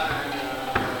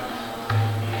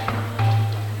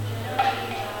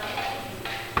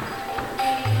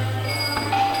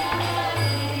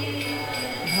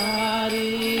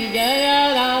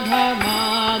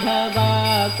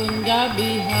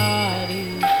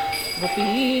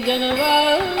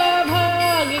गोपीजनवल्लभ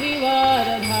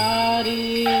गिरिवरधारी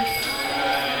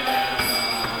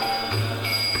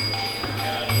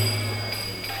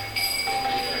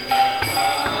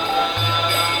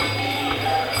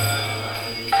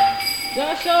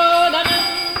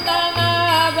यशोदनन्दन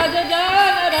व्रज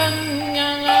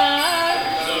जनरञ्जन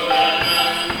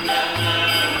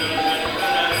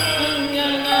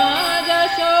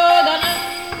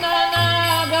यशोदनन्दन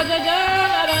व्रज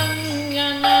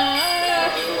जनरञ्जन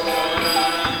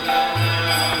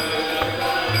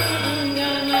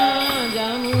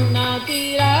जमुना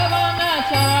तीरवनचारी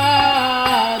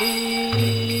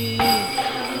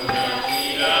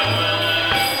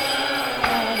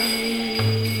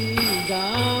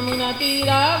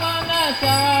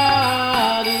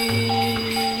तीरवनचारी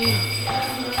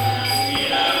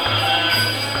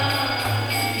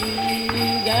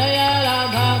जय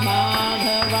राधा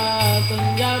माधव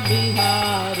कुंज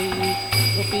बिहारी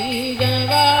गोपीजन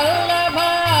वल्लभ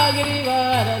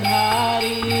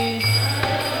गिरिवरधारी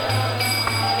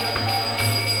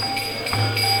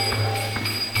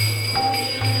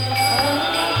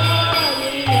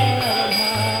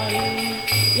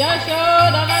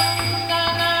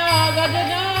यशोदनन्दन व्रज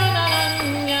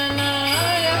जनरञ्जन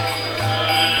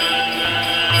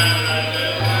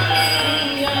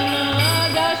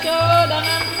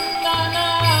यशोदनन्दन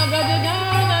व्रज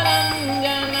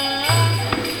जनरञ्जन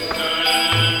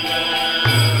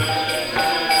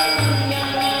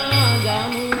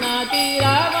जमुना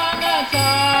तीरवनचारी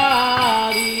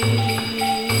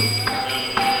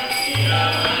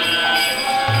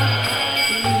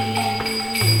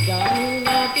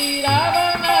जमुना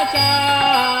तीरवनचारी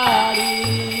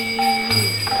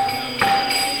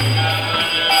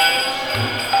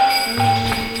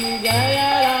जय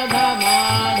राधा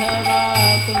माधव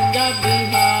कुंज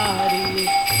बिहारी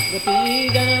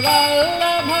गोपीजन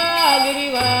वल्लभ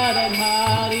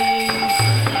गिरिवरधारी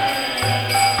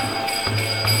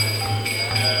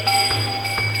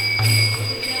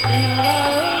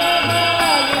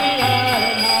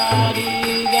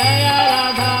जय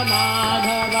राधा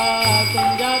माधव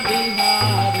कुंज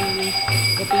बिहारी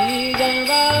गोपीजन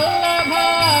वल्लभ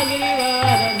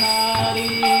गिरिवरधारी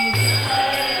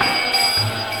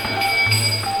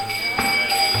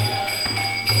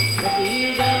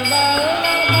गोपीजन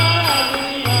वल्लभ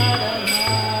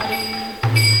गिरिवरधारी।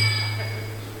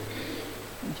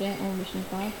 जय ओम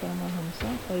विष्णुपाद परमहंस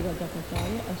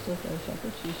परिवृतकाचार्य अष्टोत्तरशत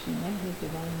श्री श्रीमद्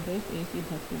भक्तिवेदांत ग्रेस AC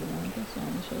भक्तिवेदांत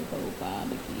स्वामी श्री प्रभुपाद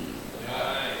की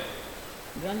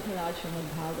ग्रंथराज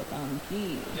श्रीमद् भागवतम की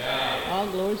all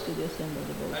glories to the assembled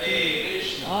devotees,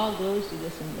 all glories to the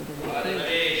assembled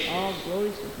devotees, all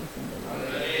glories to the assembled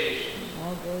devotees,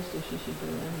 all glories to Shri Shri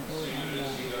Guru and Gauranga.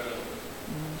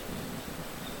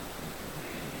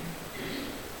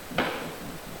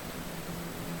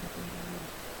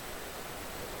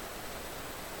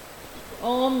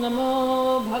 Om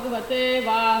Namo Bhagavate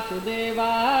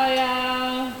Vasudevaya.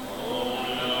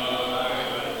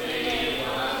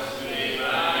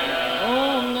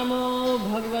 Om Namo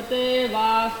Bhagavate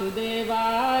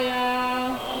Vasudevaya.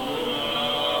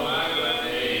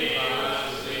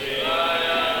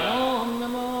 Om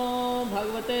Namo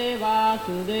Bhagavate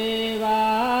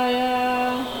Vasudevaya.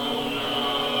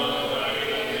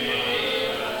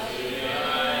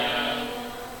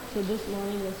 So this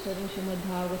morning we're studying Srimad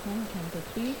Bhagavatam, Canto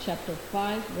 3, Chapter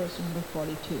 5, verse number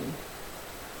 42.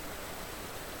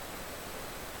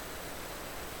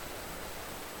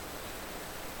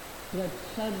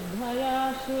 Yacchadhaya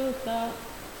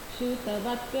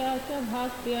Shutavatya cha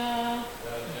Bhatya.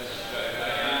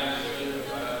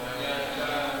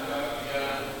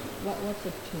 What's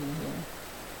the tune here?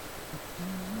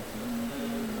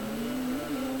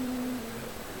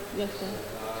 Yes, sir.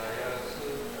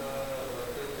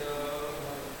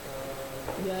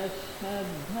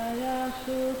 Yashadhaya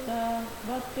Shuta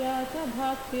Vatya cha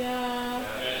Bhatya.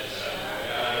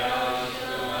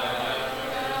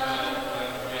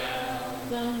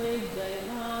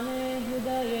 Samvijayamane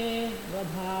Hridaye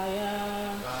Vadhaya.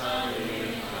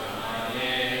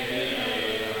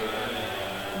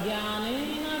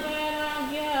 Jnanena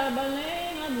Vairagya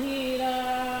Balena Dhira.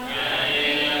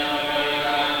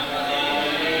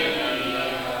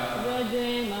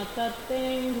 Vrajema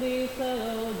Tattengri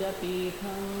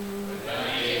Sarojapitham.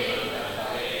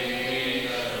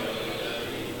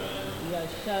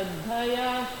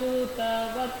 Yashadhaya Shuta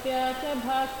Vatya cha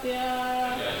Bhatya.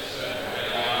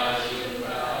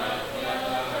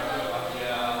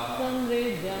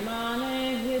 Samvijamane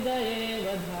Hridaye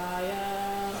Vadhaya.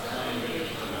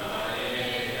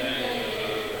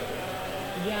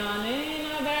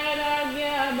 Jnanena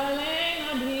Vairagya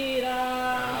Balena Dhira.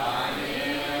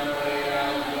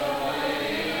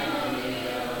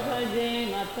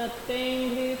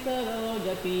 तत्तेन्द्रि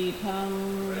सरोजपीठम्.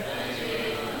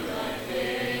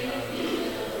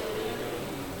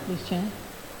 Please chant.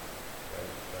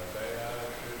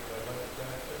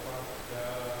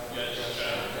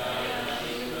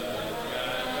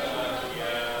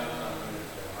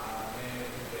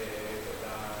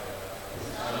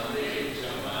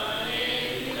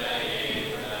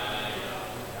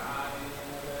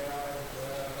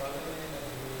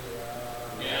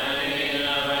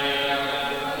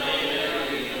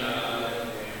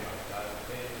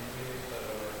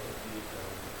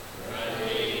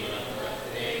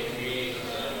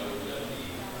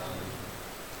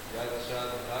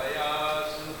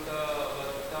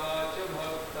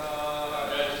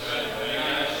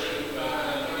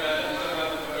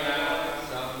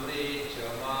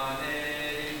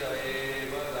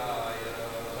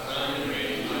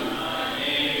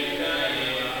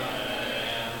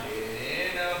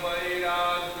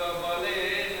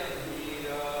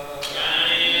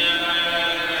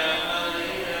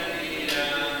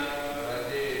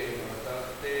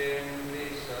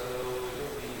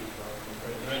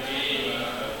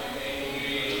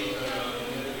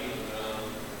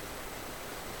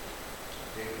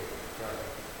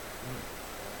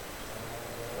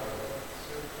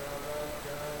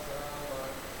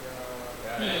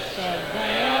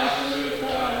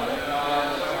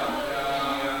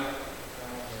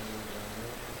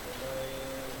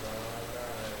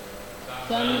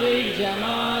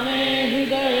 संविज्यमाने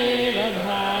हृदये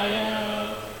वधाय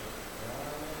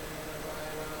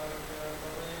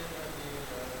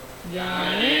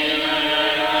ज्ञानेन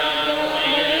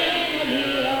वैराग्यबलेन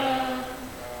धीरा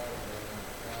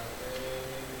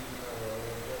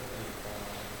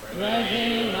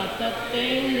व्रजेम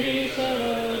तत्तेन्द्रि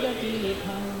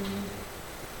सरोजपीठम्.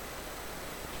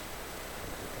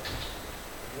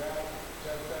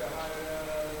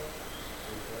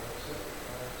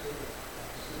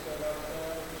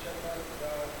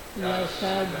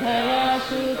 श्रद्धया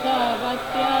श्रुता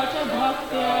भक्त्या च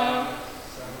भक्त्या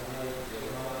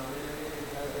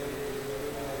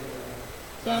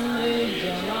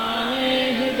संविज्यमाने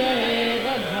हृदये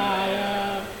वधाय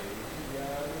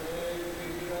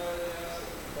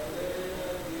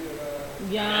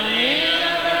ज्ञानेन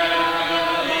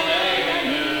वैराग्यबलेन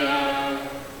धीरा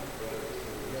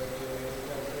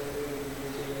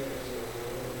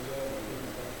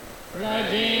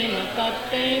व्रजेम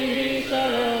तत्तेन्द्रि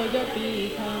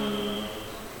सरोजपीठम्.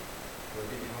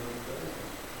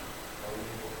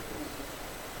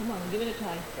 Come on, give it a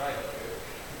try. Try.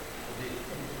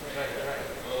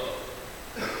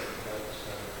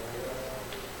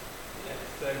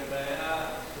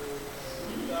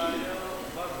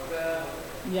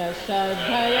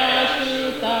 यश्रद्धया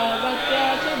श्रुता भक्त्या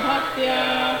च भक्त्या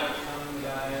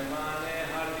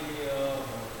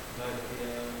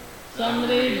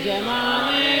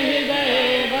संविज्यमाने हृदये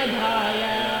वधाय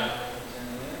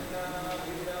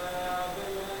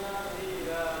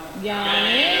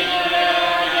ज्ञानेन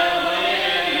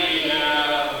वैराग्यबलेन धीरा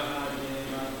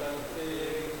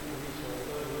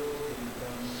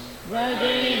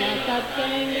व्रजेम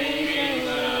तत्तेन्द्रि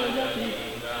सरोजपीठम्.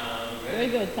 Very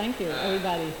good, thank you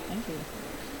everybody, thank you.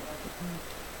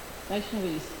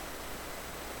 Vaishnavis.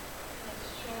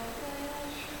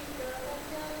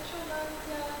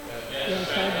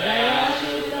 Yashadaya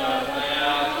Shuta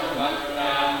Bhaktya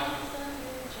Bhaktya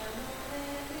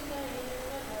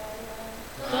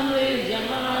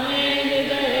Samvijyamane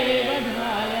Hridaye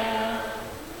Vadhaya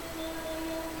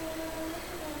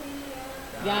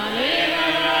Jnanena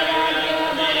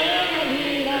Vairagyabhalena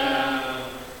Dhira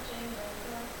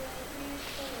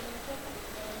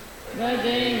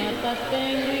Vrajena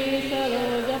Tattendri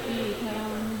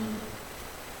Sarojapitham.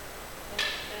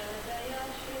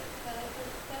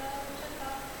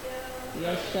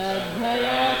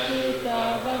 यश्रद्धया श्रुता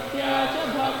भक्त्या च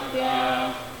भक्त्या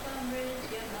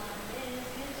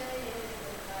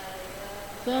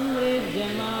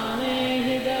संविज्यमाने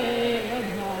हृदये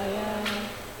वधाय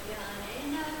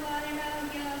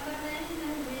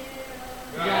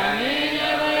ज्ञानेन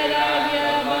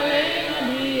वैराग्यबलेन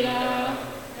धीरा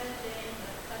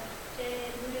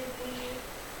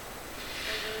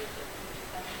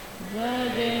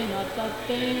व्रजेम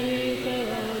तत्तेन्द्रि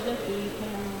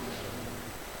सरोजपीठम्.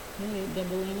 Hey,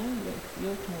 Debelina,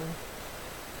 your turn.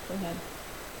 Go ahead.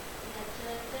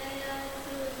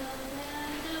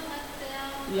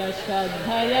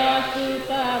 Yashadhaya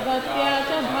Shuta Bhaktya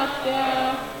Cha Bhaktya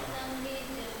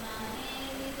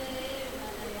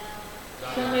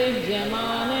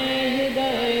Samvidyamane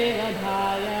Hridaye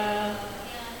Vadhaya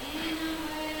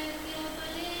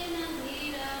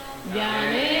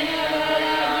Jnanena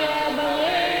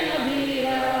Vairagyabhalena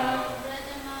Dhira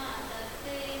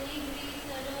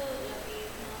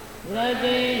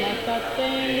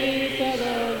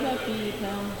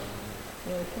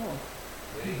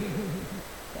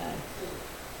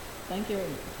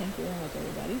you very much,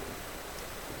 everybody.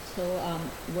 So,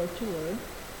 word to word.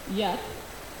 Yet,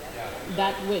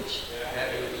 that which,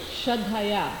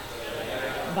 Shraddhaya,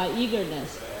 by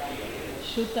eagerness,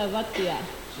 Shruttavatya,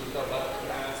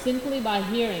 simply by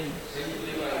hearing,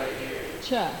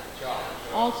 Cha,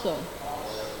 also,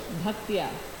 Bhaktya,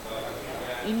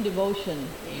 in devotion,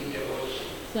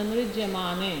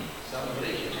 Samrijyamane,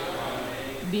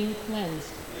 being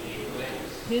cleansed,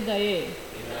 Hridaye,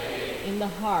 in the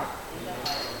heart,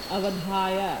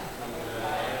 Avadhaya,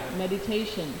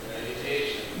 meditation,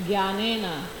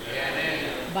 Jnanena,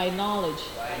 by knowledge,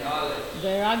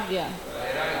 Vairagya,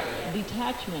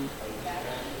 detachment,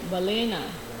 Balena,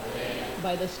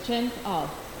 by the strength of,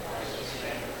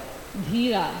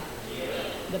 Dhira,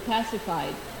 the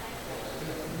pacified,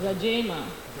 Rajema,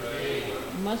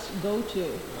 must go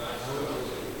to,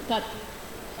 Tat,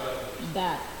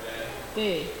 that,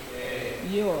 Te,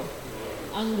 your,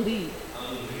 Angri,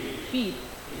 feet,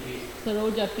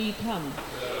 Saroja Pitham,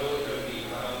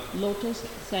 lotus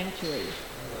sanctuary.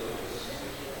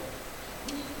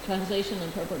 Translation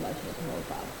and purport by Srila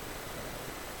Prabhupada.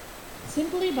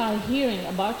 Simply by hearing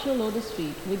about your lotus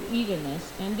feet with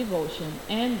eagerness and devotion,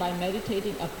 and by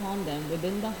meditating upon them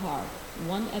within the heart,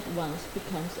 one at once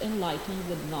becomes enlightened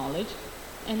with knowledge,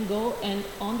 and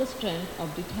on the strength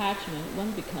of detachment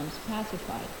one becomes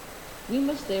pacified. We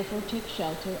must therefore take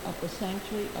shelter of the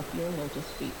sanctuary of your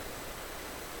lotus feet.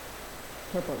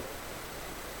 Purport.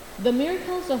 The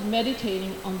miracles of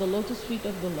meditating on the lotus feet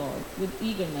of the Lord with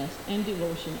eagerness and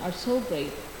devotion are so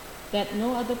great that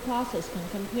no other process can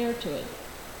compare to it.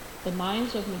 The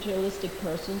minds of materialistic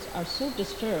persons are so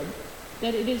disturbed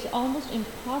that it is almost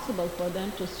impossible for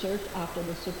them to search after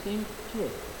the supreme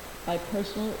truth by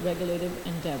personal regulative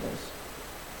endeavors.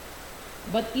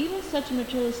 But even such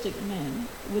materialistic men,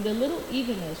 with a little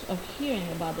eagerness of hearing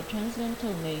about the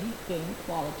transcendental name, fame,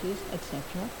 qualities,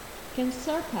 etc., can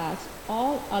surpass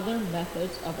all other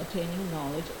methods of attaining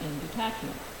knowledge and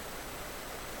detachment.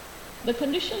 The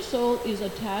conditioned soul is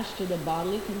attached to the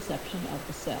bodily conception of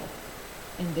the self,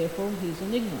 and therefore he is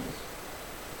in ignorance.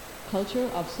 Culture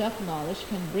of self-knowledge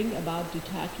can bring about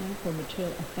detachment from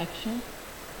material affection,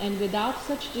 and without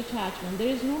such detachment there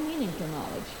is no meaning to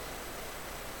knowledge.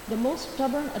 The most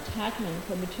stubborn attachment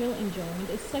for material enjoyment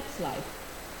is sex life.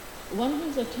 One who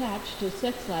is attached to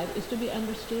sex life is to be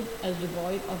understood as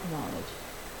devoid of knowledge.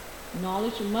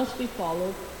 Knowledge must be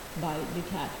followed by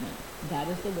detachment. That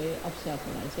is the way of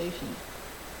self-realization.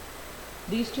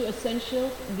 These two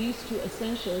essentials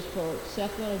for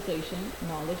self-realization,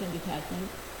 knowledge and detachment,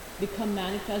 become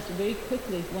manifest very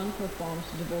quickly if one performs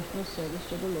devotional service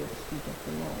to the lotus feet of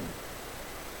the Lord.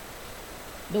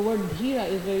 The word dhira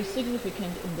is very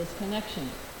significant in this connection.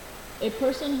 A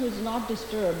person who is not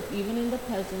disturbed, even in the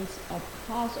presence of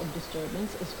cause of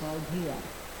disturbance, is called dhira.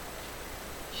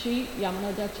 Sri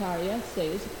Yamunacharya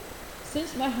says,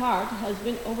 since my heart has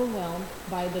been overwhelmed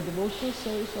by the devotional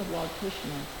service of Lord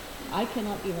Krishna, I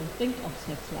cannot even think of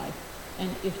sex life, and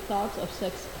if thoughts of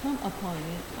sex come upon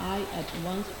me, I at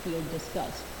once feel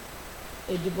disgust.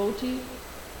 A devotee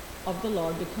of the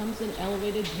Lord becomes an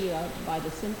elevated dhira by the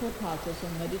simple process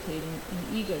of meditating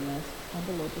in eagerness on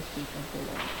the lotus feet of the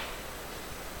Lord.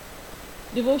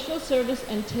 Devotional service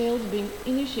entails being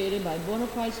initiated by a bona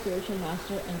fide spiritual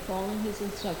master and following his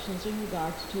instructions in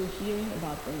regards to hearing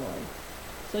about the Lord.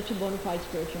 Such a bona fide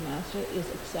spiritual master is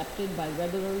accepted by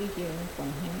regularly hearing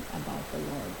from him about the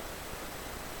Lord.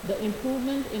 The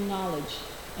improvement in knowledge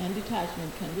and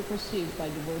detachment can be perceived by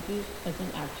devotees as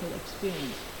an actual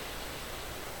experience.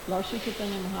 Lord Sri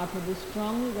Chaitanya Mahaprabhu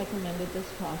strongly recommended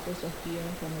this process of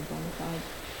hearing from a bona fide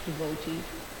devotee,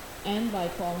 and by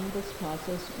following this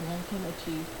process one can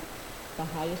achieve the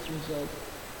highest result,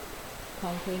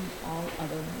 conquering all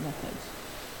other methods.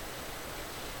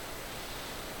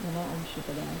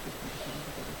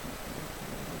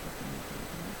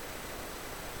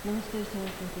 Namaste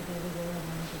Saraswati Devi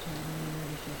Gauravani Pacharani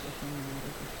Vishesha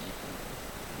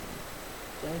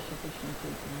Jai Shri Krishna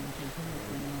Chaitanya Chaitanya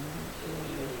Shri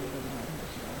Advaita Gadadhara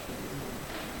Shivasati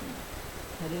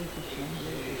Hare Krishna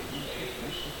Hare Krishna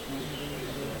Krishna Krishna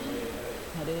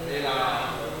Hare Hare Hare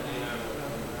Rama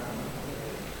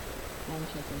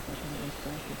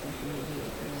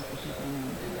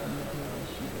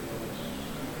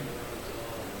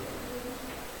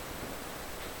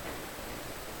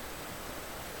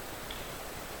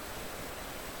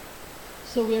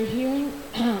So we're hearing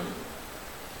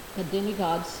the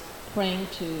demigods praying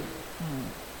to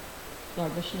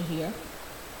Lord Vishnu here.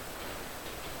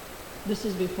 This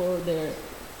is before their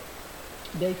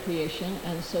creation,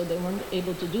 and so they weren't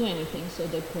able to do anything, so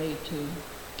they prayed to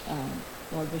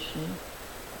Lord Vishnu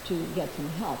to get some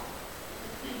help.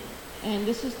 And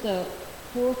this is the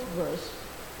 4th verse.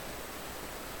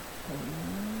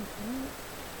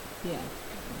 Yeah.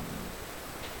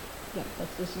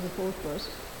 This is the 4th verse.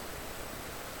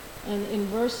 And in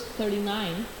verse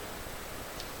 39,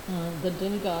 the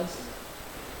demigods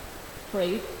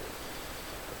pray,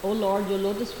 "O Lord, your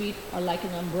lotus feet are like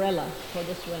an umbrella for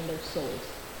the surrendered souls."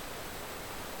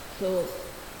 So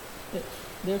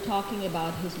they're talking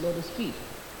about his lotus feet.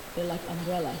 They're like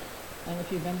umbrella. And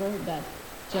if you remember that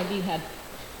Jaggi had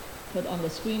put on the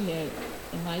screen there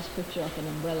a nice picture of an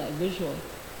umbrella, a visual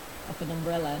of an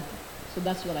umbrella. So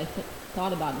that's what I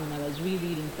thought about when I was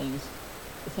rereading things.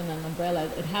 It's an umbrella.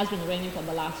 It has been raining for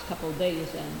the last couple of days,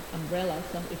 and umbrella,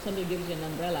 if somebody gives you an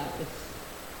umbrella,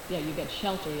 you get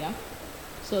shelter, yeah?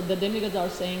 So the demigods are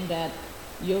saying that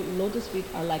your lotus feet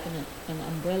are like an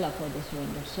umbrella for the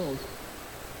surrendered souls.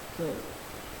 So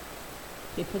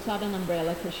he puts out an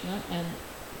umbrella, Krishna, and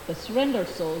the surrendered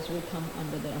souls will come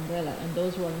under the umbrella. And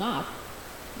those who are not,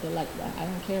 they're like, "I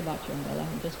don't care about your umbrella,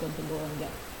 I'm just going to go and get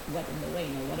wet in the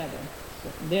rain," or whatever. So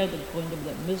they're going to be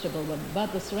the miserable one.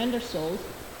 But the surrendered souls,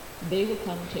 they will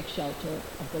come and take shelter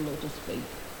of the lotus feet,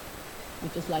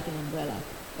 which is like an umbrella.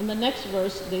 In the next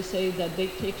verse, they say that they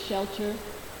take shelter.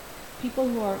 People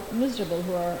who are miserable,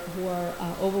 who are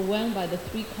overwhelmed by the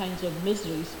 3 kinds of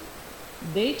miseries,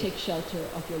 they take shelter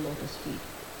of your lotus feet,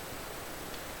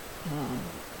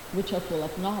 which are full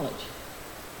of knowledge.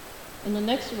 In the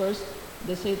next verse,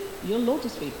 they say, your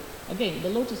lotus feet, again, the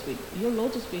lotus feet, your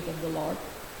lotus feet of the Lord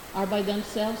are by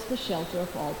themselves the shelter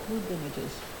of all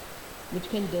pilgrimages, which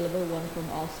can deliver one from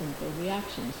all sinful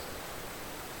reactions.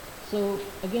 So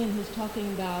again, he's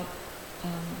talking about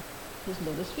his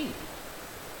lotus feet.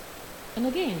 And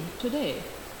again, today,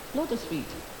 lotus feet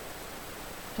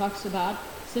talks about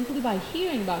simply by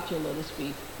hearing about your lotus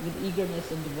feet with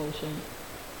eagerness and devotion,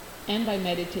 and by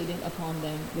meditating upon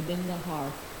them within the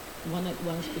heart, one at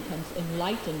once becomes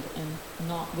enlightened and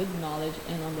not with knowledge,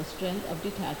 and on the strength of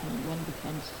detachment one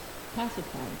becomes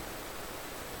pacified.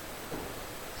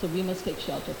 So we must take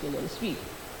shelter of your lotus feet.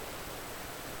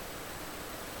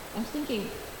 I was thinking,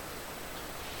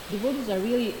 devotees are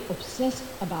really obsessed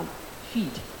about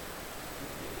feet.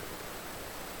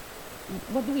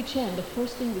 What do we chant? The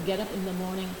first thing we get up in the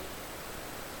morning,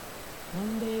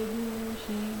 Vande Guru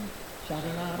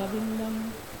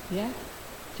Sharanarabindam. Yeah?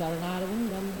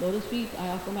 Sharanarabindam, lotus feet. I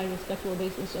offer my respectful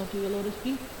obeisance to your lotus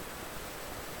feet.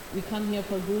 We come here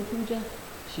for Guru Puja.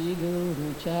 Shri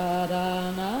Guru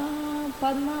Charana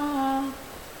Padma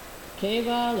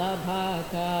Kevala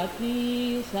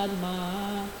Bhakati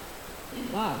Sadma.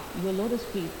 Wow, your lotus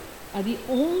feet are the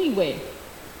only way,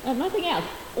 nothing else,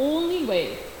 only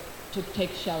way to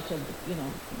take shelter,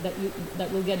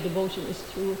 that will get devotion is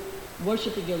through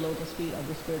worshipping your lotus feet of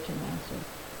the spiritual master.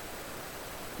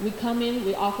 We come in,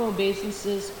 we offer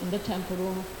obeisances in the temple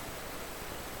room.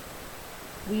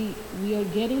 We are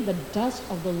getting the dust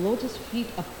of the lotus feet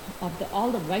of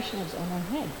all the Vaishnavas on our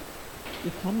head.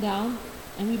 We come down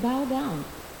and we bow down.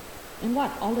 And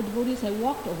what? All the devotees have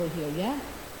walked over here, yeah?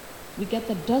 We get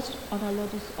the dust on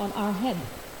our head,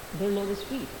 their lotus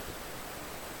feet.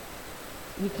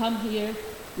 We come here,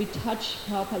 we touch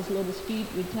Prabhupada's lotus feet,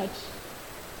 we touch,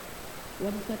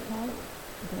 what is that called?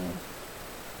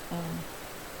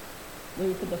 Where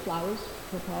we put the flowers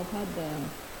for Prabhupada,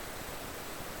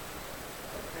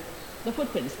 the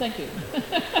footprints, thank you.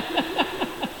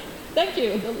 Thank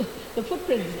you, the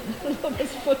footprints, the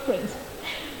lotus footprints.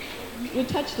 We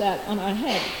touch that on our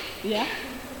head, yeah?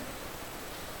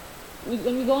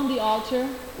 When we go on the altar,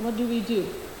 what do?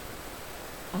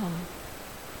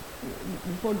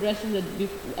 Before dressing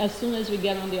as soon as we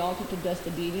get on the altar to dress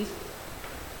the deities,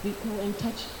 we go and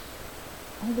touch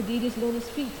all the deities' lotus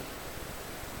feet.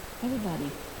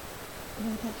 Everybody, go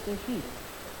and touch their feet.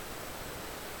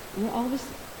 We're always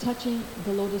touching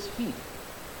the lotus feet.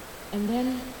 And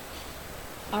then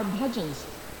our bhajans,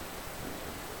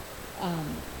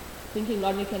 thinking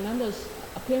Lord Nityananda's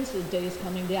appearance day is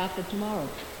coming day after tomorrow.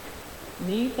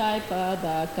 Nitai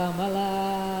pada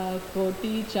kamala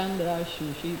koti chandra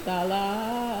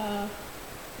shushitala.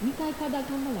 Nitai pada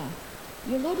kamala.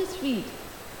 Your lotus feet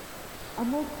are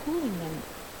more cooling than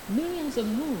millions of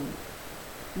moon.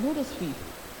 Lotus feet.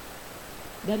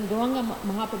 Then Gauranga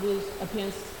Mahaprabhu's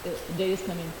appearance day is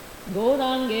coming.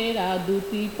 Gaurangera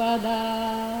duti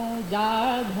pada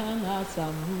jardhana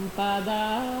sampada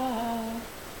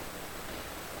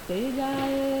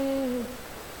tejaye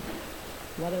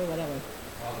whatever.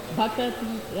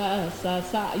 Bhakati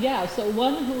rasa. Yeah, so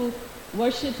one who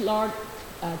worships Lord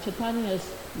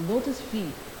Chaitanya's lotus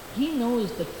feet, he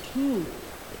knows the true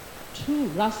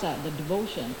rasa, the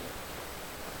devotion.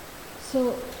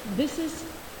 So this is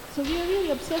So we are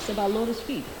really obsessed about lotus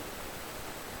feet.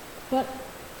 But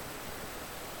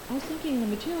I was thinking in the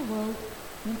material world,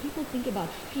 when people think about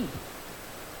feet,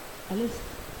 at least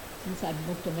since I've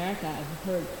moved to America, I've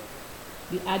heard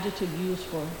the adjective used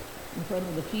for in front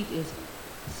of the feet is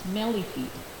smelly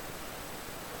feet.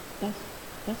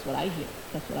 That's what I hear.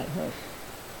 That's what I heard.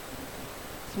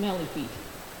 Smelly feet.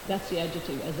 That's the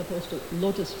adjective as opposed to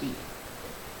lotus feet.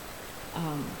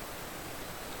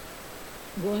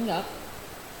 Growing up,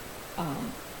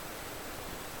 not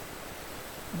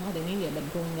in India,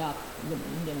 but growing up with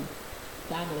Indian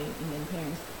family, Indian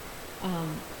parents,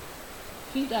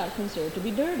 feet are considered to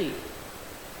be dirty.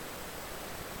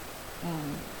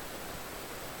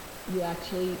 You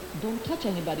actually don't touch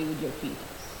anybody with your feet.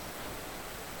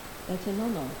 That's a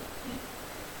no-no.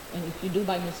 And if you do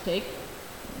by mistake,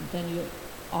 then you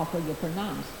offer your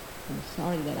pranams. I'm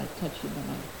sorry that I touched you by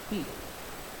my feet.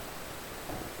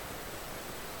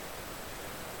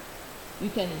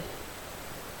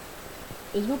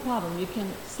 There's no problem. You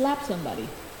can slap somebody.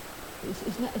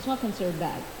 It's not considered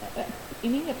bad.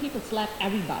 In India, people slap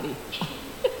everybody.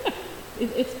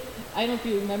 I don't know if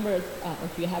you remember, or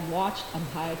if you have watched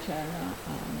Abhaya Charana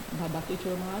by Bhakti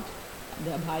Maharaj,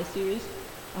 the Abhaya series.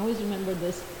 I always remember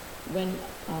this when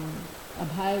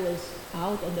Abhaya was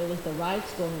out and there was the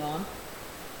riots going on,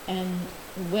 and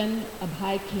when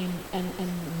Abhaya came and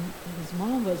his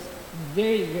mom was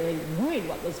very, very worried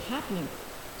what was happening.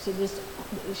 So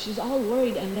she's all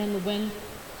worried, and then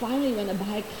finally when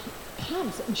Abhaya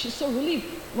comes and she's so relieved,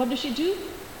 what does she do?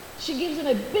 She gives him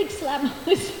a big slap on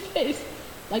his face.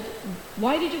 Like,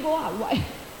 why did you go out? Why?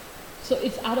 So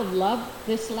it's out of love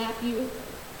they slap you.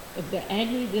 If they're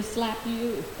angry, they slap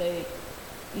you. If they,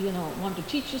 want to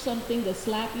teach you something, they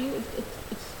slap you.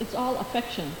 It's all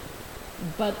affection.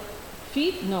 But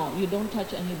feet, no, you don't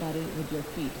touch anybody with your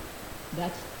feet.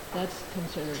 That's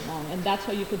considered wrong. And that's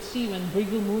how you could see when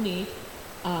Bhrigu Muni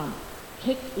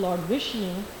kicked Lord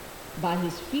Vishnu by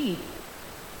his feet,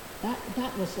 that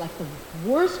was like the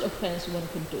worst offense one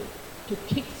could do, to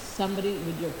kick somebody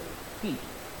with your feet.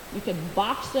 You can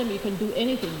box them, you can do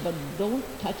anything, but don't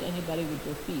touch anybody with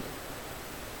your feet.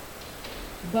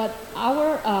 But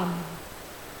our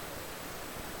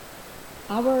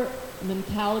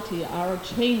mentality, our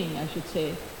training, I should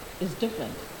say, is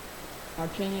different. Our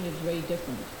training is very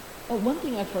different. Oh, one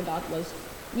thing I forgot was,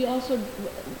 we also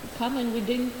come and we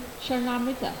drink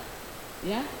Sharanamrita.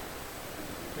 Yeah?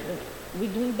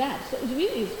 We're doing that. So it's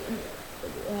really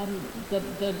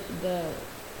the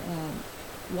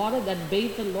water that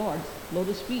bathed the Lord's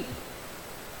lotus feet.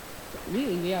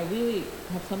 Really, we are really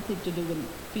have something to do with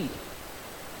feet.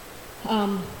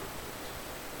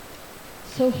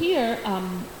 So here,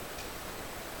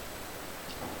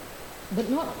 but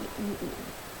not,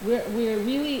 we're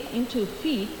really into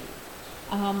feet,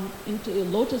 into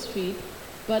lotus feet,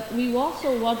 but we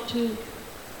also want to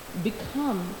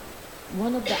become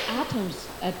one of the atoms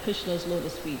at Krishna's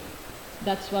lotus feet.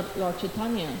 That's what Lord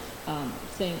Chaitanya is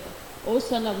saying. O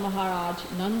son of Maharaj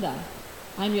Nanda,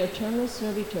 I'm your eternal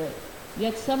servitor,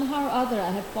 yet somehow or other I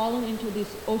have fallen into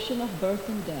this ocean of birth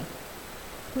and death.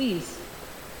 Please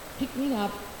pick me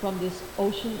up from this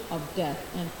ocean of death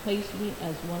and place me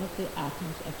as one of the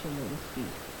atoms at your lotus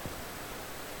feet.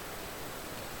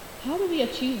 How do we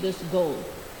achieve this goal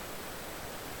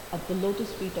of the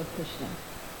lotus feet of Krishna?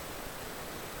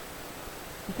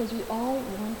 Because we all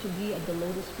want to be at the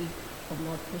lotus feet of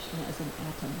Lord Krishna as an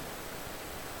atom.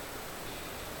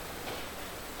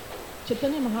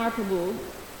 Chaitanya Mahaprabhu,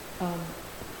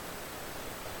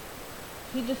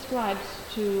 he describes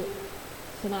to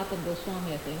Sanatana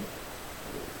Goswami, I think,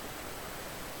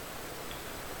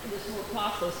 this whole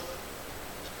process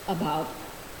about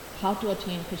how to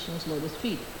attain Krishna's lotus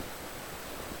feet.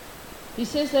 He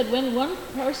says that when one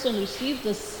person receives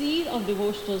the seed of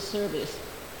devotional service,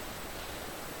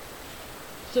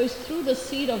 so it's through the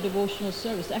seed of devotional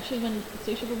service. Actually, when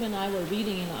Sesha Prabhu and I were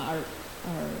reading in our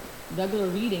regular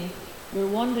reading, we're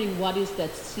wondering what is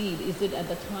that seed. Is it at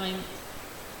the time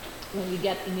when we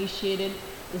get initiated?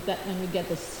 Is that when we get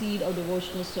the seed of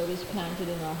devotional service planted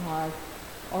in our heart?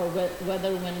 Or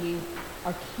whether when we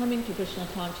are coming to Krishna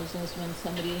consciousness, when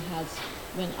somebody has,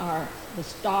 the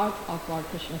start of our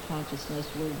Krishna consciousness,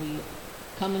 where we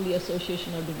come in the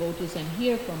association of devotees and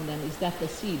hear from them, is that the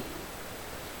seed?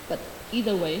 But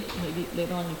either way, maybe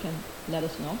later on you can let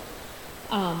us know.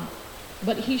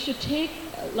 But he should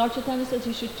Lord Chaitanya says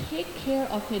he should take care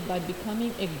of it by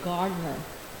becoming a gardener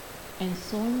and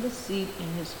sowing the seed in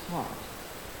his heart.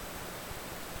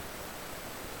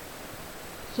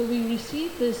 So we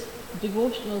receive this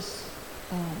devotional,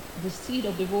 the seed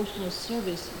of devotional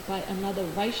service by another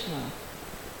Vaishnava.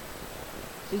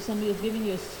 See, somebody is giving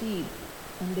you a seed,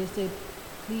 and they say,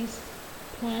 please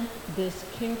plant this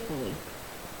carefully.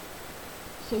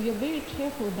 So you're very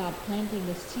careful about planting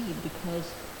the seed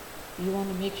because you want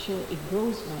to make sure it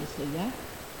grows nicely, yeah?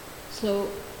 So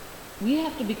we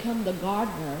have to become the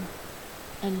gardener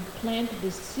and plant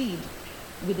this seed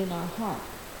within our heart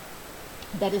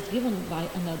that is given by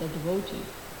another devotee.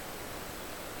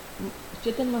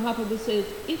 Chaitanya Mahaprabhu says,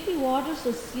 if he waters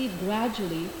the seed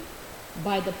gradually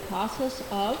by the process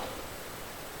of,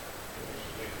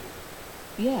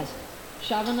 yes,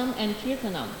 Shravanam and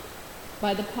Kirtanam,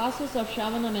 by the process of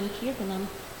Shravanam and Kirtanam,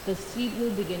 the seed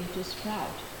will begin to sprout.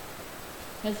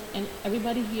 Has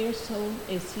everybody here sown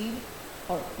a seed?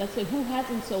 Or let's say, who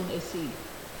hasn't sown a seed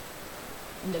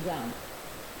in the ground?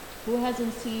 Who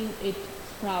hasn't seen it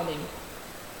sprouting?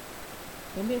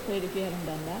 Don't be afraid if you haven't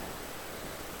done that.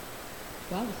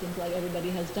 Well, it seems like everybody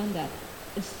has done that.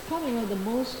 It's probably one of the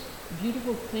most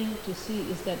beautiful thing to see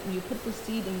is that you put the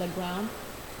seed in the ground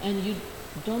and you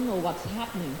don't know what's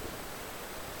happening.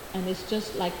 And it's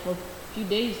just like for a few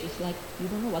days, it's like you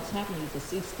don't know what's happening. Is the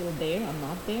seed still there or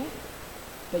not there?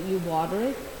 But you water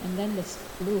it, and then the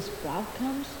little sprout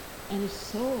comes, and it's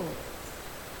so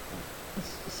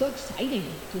exciting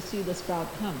to see the sprout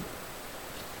come.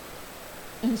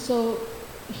 And so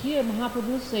here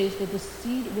Mahaprabhu says that the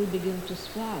seed will begin to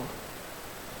sprout.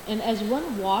 And as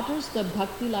one waters the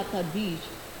Bhakti Lata beach,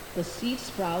 the seed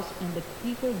sprouts and the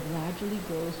creeper gradually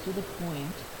grows to the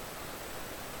point.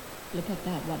 Look at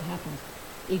that, what happens.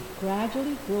 It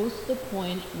gradually grows to the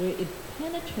point where it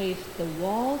penetrates the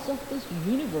walls of this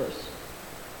universe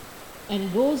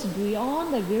and goes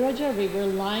beyond the Viraja river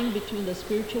lying between the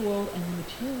spiritual world and the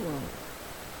material world.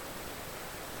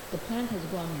 The plant has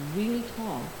grown really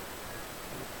tall.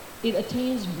 It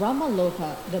attains Brahma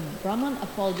Loka, the Brahman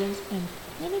effulgence, and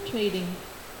penetrating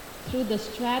through the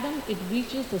stratum, it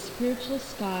reaches the spiritual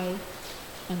sky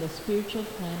and the spiritual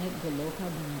planet Goloka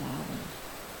Vrindavan.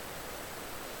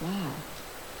 Wow.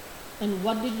 And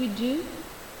what did we do?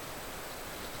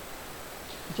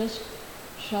 Just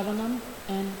Shravanam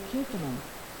and Kirtanam.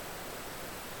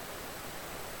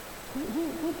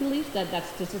 Who believes that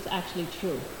this is actually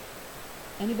true?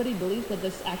 Anybody believes that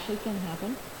this actually can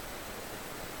happen?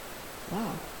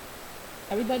 Wow.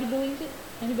 Everybody believes it?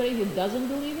 Anybody who doesn't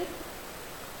believe it?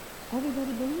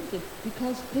 Everybody believes it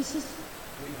because this is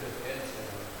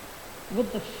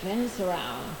with the fence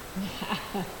around.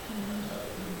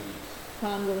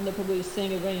 Govinda Prabhu is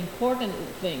saying a very important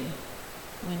thing.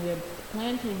 When we're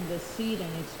planting the seed and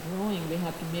it's growing, we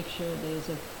have to make sure there's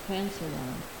a fence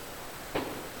around.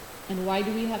 And why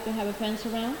do we have to have a fence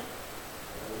around?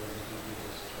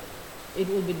 It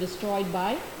will be destroyed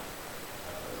by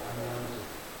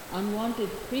unwanted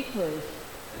creepers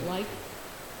like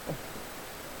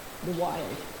the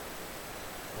wild.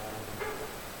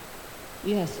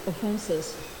 Yes,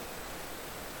 offenses.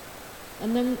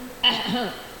 And then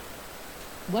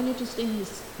one interesting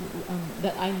is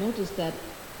that I noticed that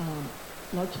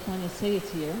Lord Chaitanya says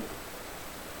here,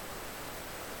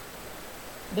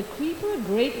 the creeper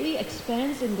greatly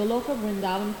expands in Goloka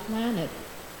Vrindavan planet,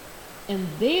 and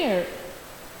there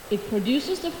it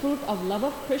produces the fruit of love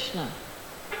of Krishna.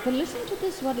 But listen to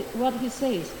this, what he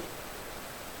says.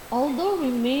 Although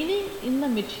remaining in the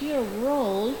material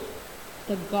world,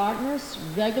 the gardener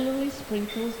regularly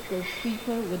sprinkles the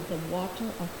creeper with the water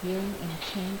of hearing and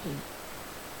chanting.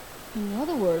 In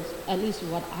other words, at least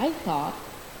what I thought,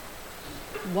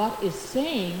 what is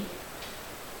saying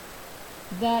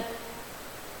that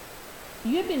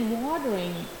you have been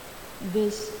watering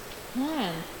this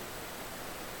plant,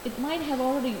 it might have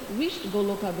already reached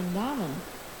Goloka Vrindavan.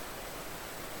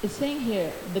 It's saying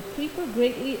here, the creeper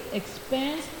greatly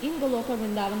expands in Goloka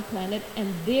Vrindavan planet,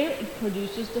 and there it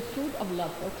produces the fruit of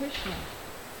love for Krishna.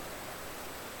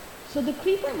 So the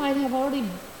creeper might have already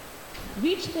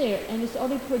reached there and it's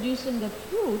already producing the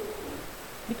fruit,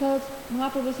 because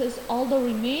Mahaprabhu says, although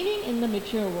remaining in the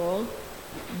mature world,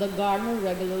 the gardener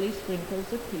regularly sprinkles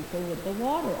the creeper with the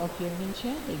water of hearing and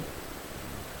chanting.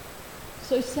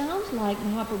 So it sounds like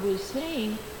Mahaprabhu is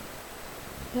saying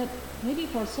that maybe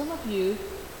for some of you,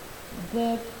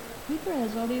 the creeper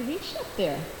has already reached up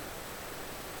there.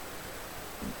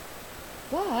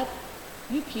 But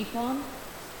you keep on,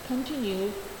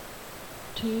 continue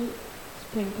to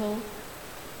sprinkle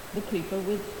the creeper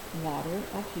with water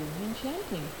of hearing and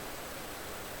chanting.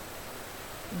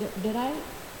 Did I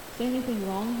say anything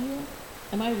wrong here?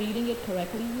 Am I reading it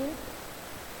correctly here?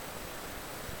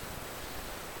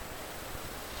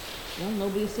 Well,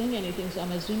 nobody's saying anything, so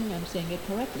I'm assuming I'm saying it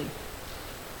correctly.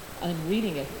 I'm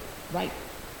reading it right.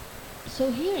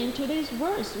 So here in today's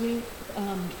verse,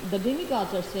 the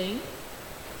demigods are saying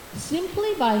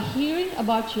simply by hearing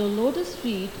about your lotus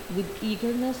feet with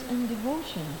eagerness and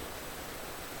devotion,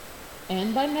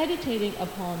 and by meditating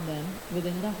upon them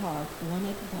within the heart, one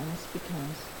at once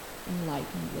becomes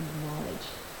enlightened with knowledge.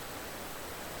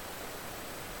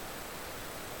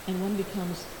 And one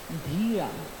becomes dhira.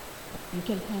 You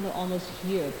can kind of almost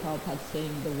hear Prabhupada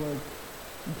saying the word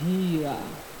dhira.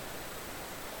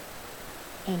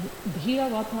 And dhira,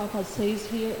 what Prabhupada says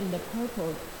here in the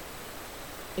purport,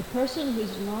 a person who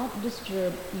is not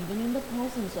disturbed even in the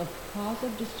presence of cause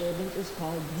of disturbance is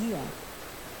called dhira.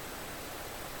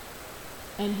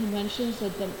 And he mentions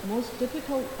that the most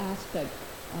difficult aspect,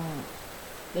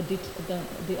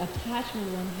 the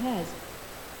attachment one has,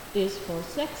 is for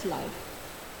sex life.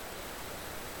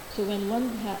 So when one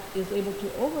is able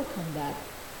to overcome that,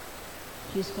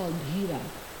 he's called dhira.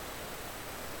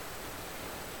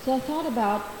 So I thought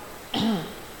about,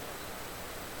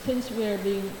 since we're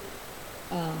being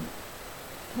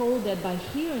told that by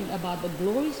hearing about the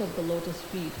glories of the lotus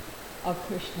feet of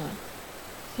Krishna,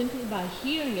 simply by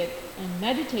hearing it and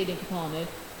meditating upon it,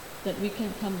 that we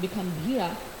can become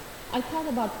dhira, I thought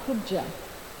about Kubja.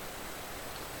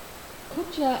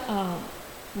 Kubja,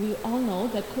 we all know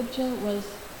that Kubja was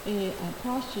a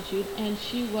prostitute, and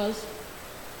she was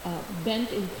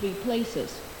bent in 3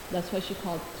 places. That's why she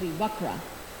called Trivakra.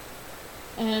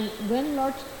 And when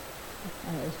Lord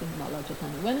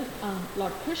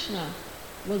Krishna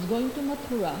was going to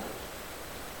Mathura,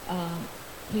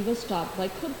 he was stopped by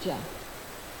Kubja.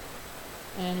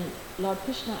 And Lord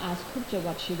Krishna asked Kubja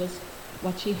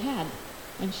what she had,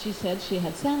 and she said she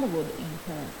had sandalwood in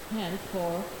her hand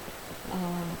for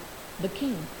the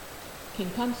king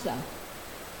Kamsa.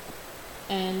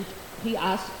 And he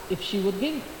asked if she would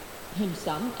give him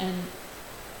some, and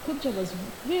Kubja was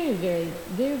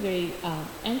very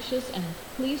anxious and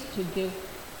pleased to give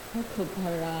her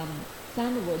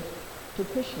sandalwood to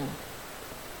Krishna.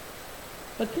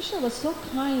 But Krishna was so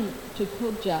kind to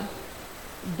Kubja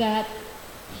that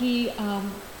he, I'll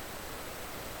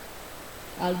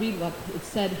read what it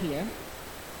said here.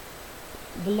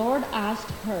 The Lord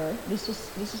asked her, this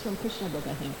is from Krishna book,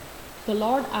 I think. The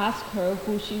Lord asked her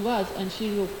who she was, and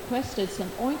she requested some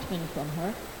ointment from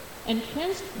her.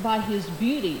 Entranced by his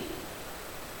beauty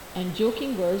and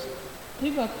joking words,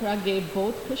 Trivakra gave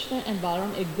both Krishna and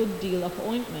Balaram a good deal of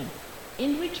ointment.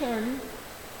 In return,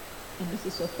 and this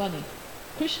is so funny,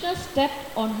 Krishna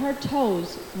stepped on her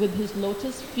toes with his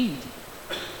lotus feet,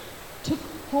 took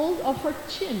hold of her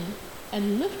chin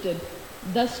and lifted,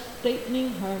 thus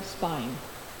straightening her spine.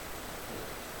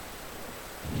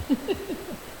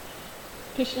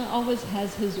 Krishna always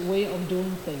has his way of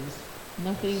doing things.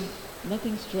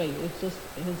 Nothing straight, it's just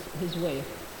his way.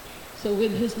 So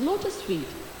with his lotus feet,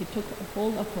 he took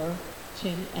hold of her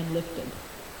chin and lifted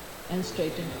and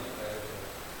straightened.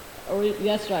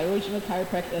 That's right, original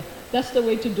chiropractor. That's the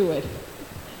way to do it.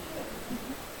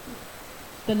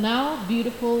 The now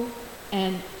beautiful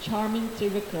and charming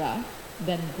Trivikra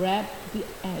then grabbed the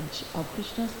edge of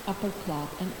Krishna's upper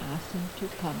cloth and asked him to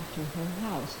come to her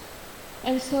house.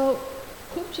 And so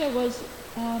Kubja was,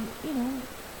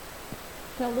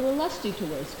 felt a little lusty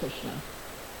towards Krishna.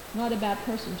 Not a bad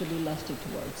person to be lusty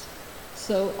towards.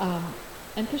 So,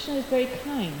 and Krishna is very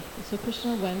kind. So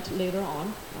Krishna went later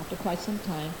on, after quite some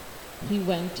time, he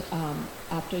went,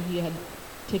 after he had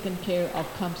taken care of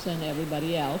Kamsa and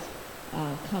everybody else,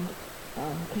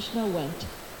 Krishna went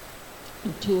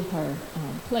to her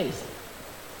place.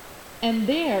 And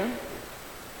there,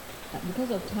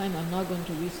 because of time, I'm not going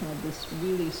to read some of this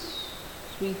really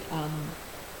sweet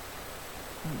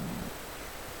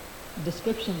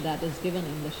description that is given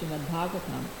in the Srimad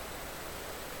Bhagavatam.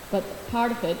 But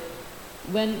part of it,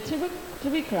 when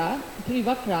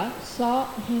Trivakra saw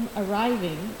him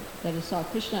arriving, that is, saw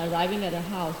Krishna arriving at her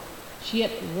house, she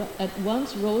at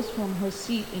once rose from her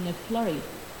seat in a flurry.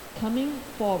 Coming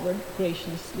forward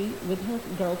graciously with her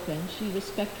girlfriend, she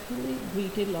respectfully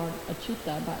greeted Lord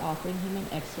Achyuta by offering him an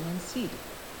excellent seat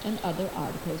and other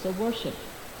articles of worship.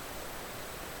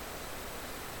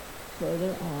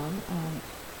 Further on,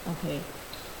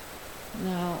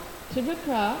 now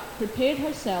Trivikra prepared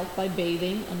herself by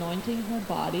bathing, anointing her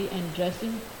body, and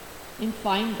dressing in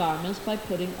fine garments by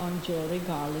putting on jewelry,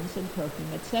 garlands, and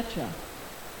perfume, etc.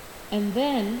 And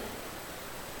then,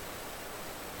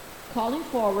 calling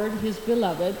forward his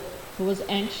beloved, who was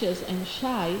anxious and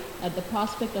shy at the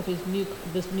prospect of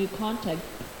this new contact,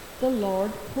 the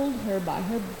Lord pulled her by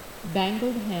her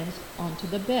bangled hands onto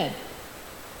the bed.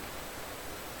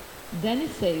 Then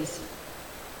it says,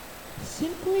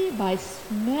 simply by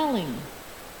smelling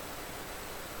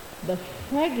the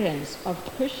fragrance of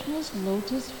Krishna's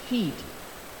lotus feet,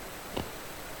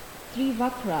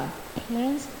 Trivakra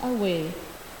cleansed away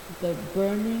the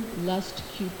burning lust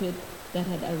cupid that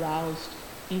had aroused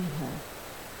in her.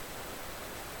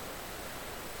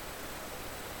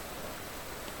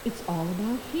 It's all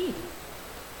about feet.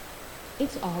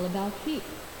 It's all about feet.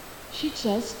 She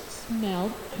just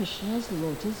smelled Krishna's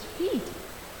lotus feet.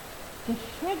 The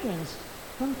fragrance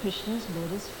from Krishna's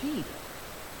lotus feet.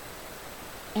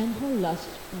 And her lust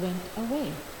went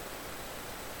away.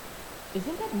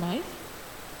 Isn't that nice?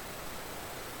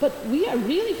 But we are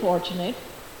really fortunate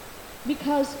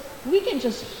because we can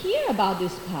just hear about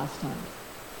this pastime.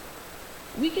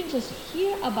 We can just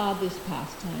hear about this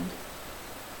pastime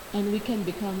and we can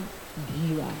become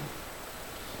dhira.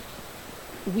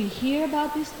 We hear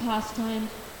about these pastimes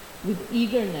with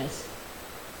eagerness,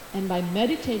 and by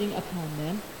meditating upon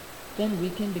them, then we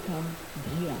can become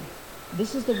dhira.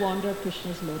 This is the wonder of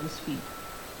Krishna's lotus feet.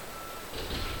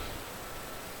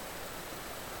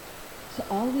 So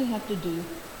all we have to do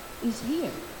is hear.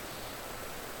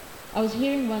 I was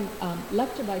hearing one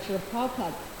lecture by Srila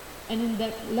Prabhupada, and in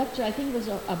that lecture, I think it was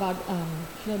about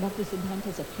Srila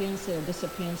Bhaktisiddhanta's appearance day or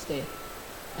disappearance day.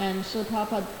 And Srila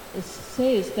Prabhupada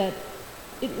says that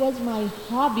it was my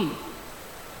hobby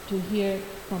to hear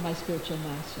from my spiritual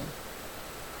master.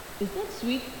 Isn't that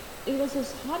sweet? It was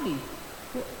his hobby.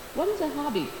 What is a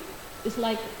hobby? It's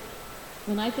like,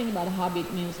 when I think about a hobby,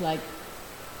 it means like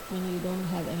when you don't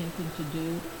have anything to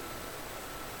do.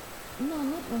 No,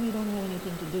 not when you don't have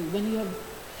anything to do. When you have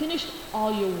finished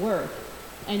all your work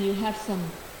and you have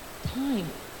some time,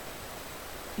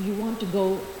 you want to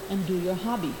go and do your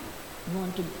hobby. You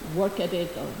want to work at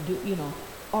it or do,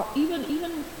 or even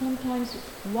sometimes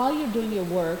while you're doing your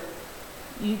work,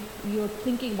 you're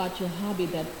thinking about your hobby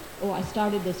that, oh, I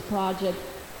started this project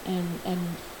and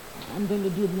I'm going to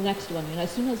do the next one.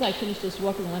 As soon as I finish this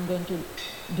work, then I'm going to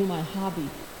do my hobby.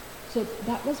 So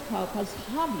that was Prabhupada's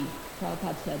hobby,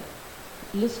 Prabhupada said.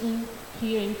 Listening,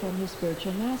 hearing from his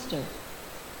spiritual master.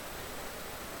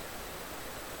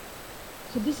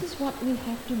 So this is what we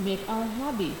have to make our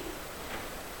hobby.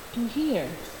 To hear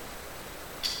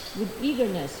with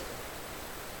eagerness.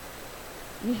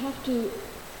 We have to,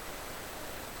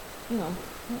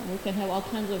 we can have all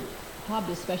kinds of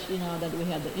hobbies, especially now that we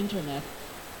have the internet.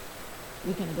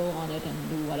 We can go on it and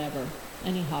do whatever.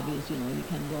 Any hobbies, you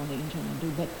can go on the internet and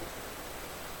do. But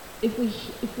if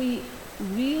we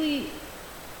really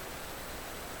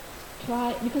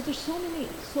try, because there's so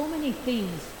many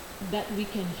things that we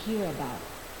can hear about.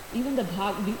 Even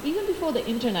before the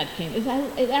internet came, it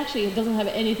doesn't have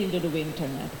anything to do with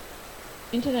internet.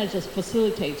 Internet just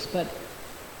facilitates, but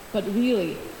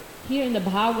really, here in the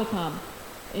Bhagavatam,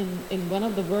 in one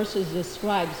of the verses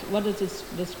describes, what does it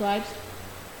describe?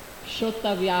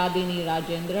 Shota Vyadini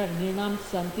Rajendra Nirnam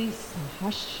Santi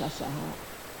Sahashasaha.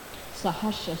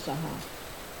 Sahashasaha.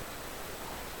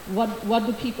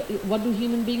 What do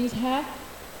human beings have?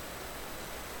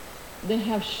 They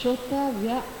have Shota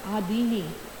Vyadini.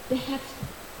 They have,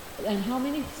 and how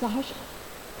many?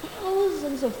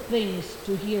 Thousands of things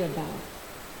to hear about.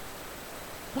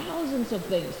 Thousands of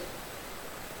things.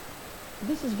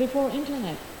 This is before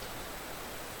internet.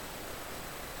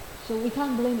 So we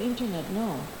can't blame internet,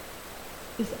 no.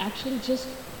 It's actually just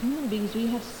human beings. We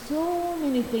have so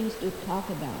many things to talk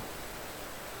about.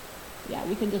 Yeah,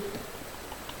 we can just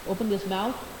open this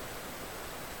mouth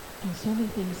and so many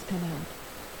things come out.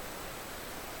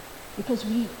 Because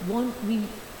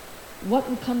what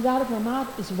comes out of our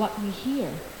mouth is what we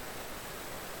hear.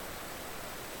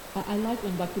 I like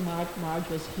when Bhakti Maharaj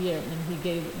was here and he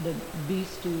gave the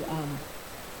beads to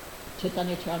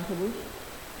Chaitanya Charan Prabhu.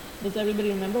 Does everybody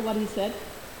remember what he said?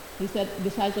 He said,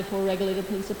 besides the 4 regulator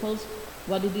principles,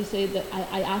 what did he say? That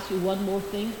I asked you one more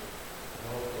thing.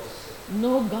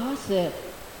 No gossip.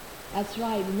 That's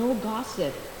right, no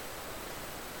gossip.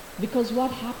 Because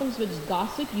what happens with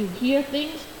gossip, you hear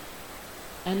things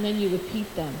and then you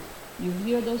repeat them. You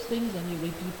hear those things and you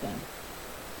repeat them.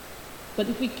 But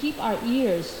if we keep our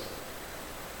ears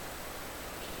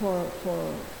for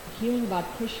hearing about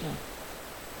Krishna,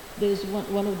 there's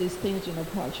one of these things, Srila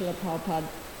Prabhupada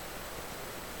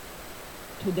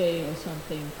today or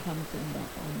something comes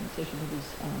on session of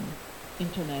his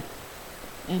internet,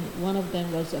 and one of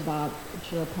them was about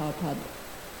Srila Prabhupada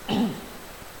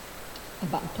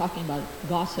about talking about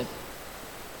gossip.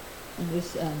 And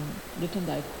this written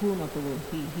by Kurma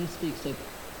Prabhu, he speaks it.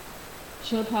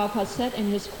 Srila Prabhupada sat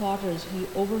in his quarters. He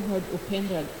overheard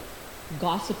Upendra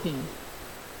gossiping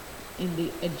in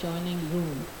the adjoining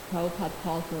room. Prabhupada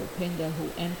called for Upendra, who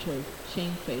entered,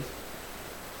 shamefaced.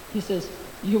 He says,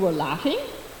 "You were laughing?"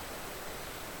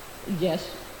 "Yes,"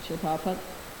 Srila Prabhupada.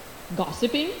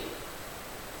 "Gossiping?"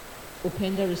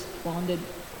 Upendra responded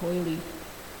coyly,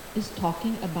 is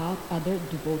talking about other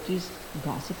devotees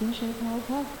gossiping Srila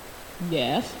Prabhupada?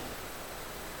 Yes.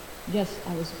 Yes,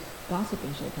 I was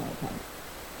gossiping Srila Prabhupada.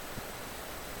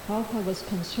 Prabhupada was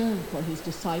concerned for his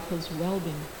disciples'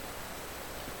 well-being.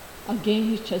 Again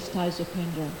he chastised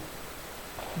Upendra.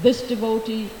 This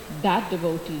devotee, that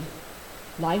devotee,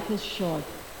 life is short.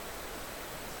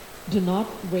 Do not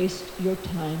waste your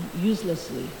time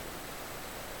uselessly.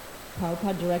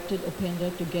 Prabhupada directed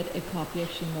Upendra to get a copy of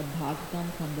Srimad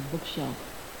Bhagavatam from the bookshelf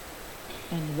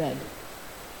and read.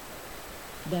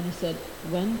 Then he said,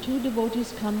 when two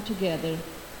devotees come together,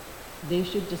 they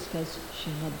should discuss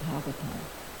Srimad Bhagavatam.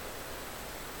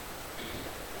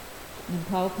 And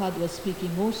Prabhupada was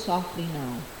speaking more softly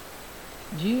now.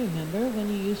 Do you remember when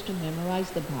you used to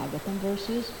memorize the Bhagavatam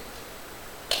verses?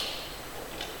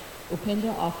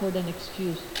 Upendra offered an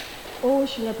excuse. Oh,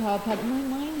 Srila Prabhupada, my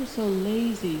mind is so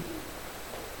lazy.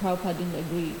 Prabhupada didn't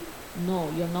agree. No,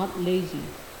 you're not lazy.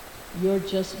 You're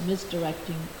just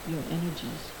misdirecting your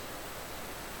energies.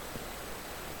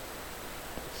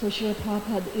 So Srila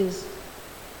Prabhupada is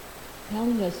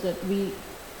telling us that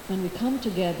when we come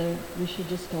together, we should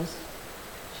discuss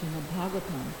Srimad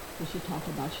Bhagavatam. We should talk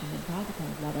about Srimad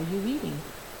Bhagavatam. What are you reading?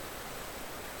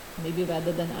 Maybe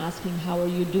rather than asking, how are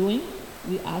you doing?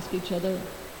 We ask each other,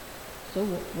 so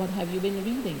what have you been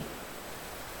reading?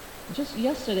 Just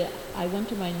yesterday, I went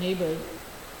to my neighbor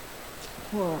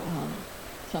for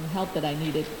some help that I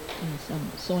needed in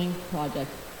some sewing project.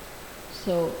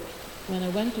 So when I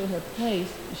went to her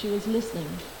place, she was listening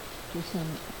to some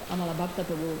Amala Bhakta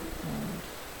Prabhu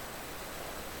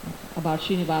about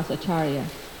Srinivasa Acharya.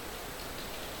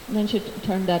 And then she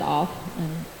turned that off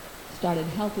and started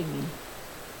helping me.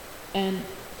 And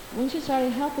when she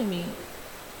started helping me,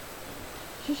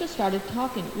 she just started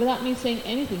talking without me saying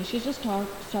anything. She just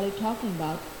started talking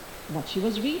about what she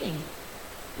was reading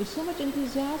with so much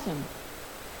enthusiasm,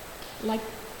 like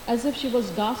as if she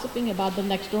was gossiping about the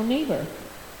next door neighbor.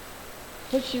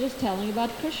 But she was telling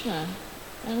about Krishna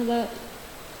and the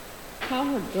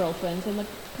cowherd girlfriends and the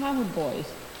cowherd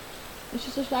boys. And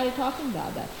she just started talking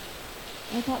about that.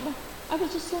 And I thought, I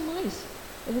was just so nice.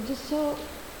 It was just so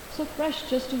fresh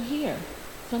just to hear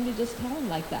somebody just telling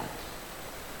like that.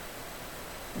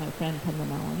 My friend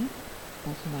Padma,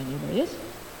 that's who my neighbor is.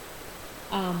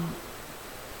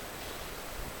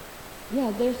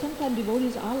 Yeah, there's sometimes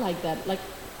devotees are like that, like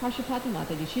Pashupati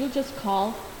Mataji. She'll just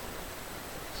call.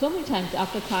 So many times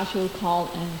after class she'll call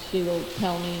and she will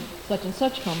tell me such and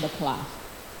such from the class.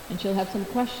 And she'll have some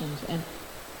questions. And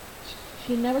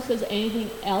she never says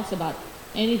anything else about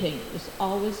anything. It's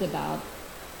always about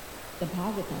the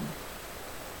Bhagavatam.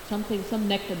 Some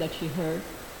nectar that she heard,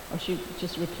 or she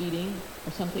just repeating,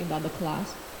 or something about the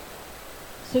class.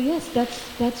 So yes,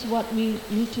 that's what we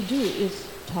need to do, is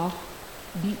talk,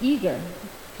 be eager.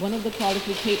 One of the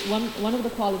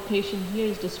qualifications here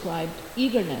is described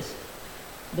eagerness.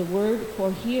 The word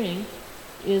for hearing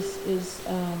is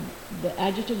the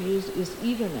adjective used is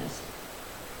eagerness.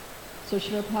 So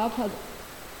Srila Prabhupada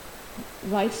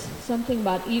writes something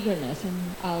about eagerness,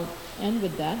 and I'll end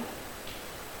with that.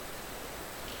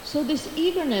 So this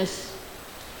eagerness,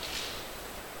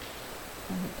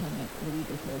 I'll read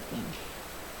the whole thing.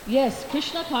 Yes,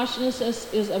 Krishna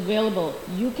consciousness is available.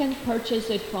 You can purchase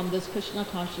it from this Krishna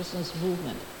consciousness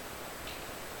movement.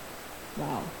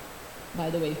 Wow. By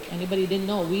the way, if anybody didn't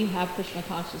know, we have Krishna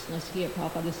consciousness here.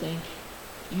 Prabhupada is saying,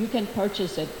 you can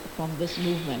purchase it from this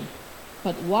movement.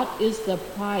 But what is the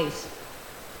price?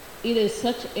 It is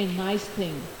such a nice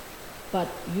thing, but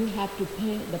you have to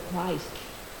pay the price.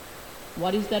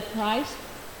 What is that price?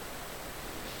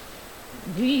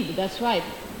 Greed, that's right,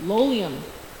 lolium.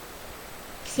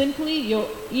 Simply your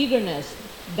eagerness,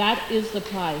 that is the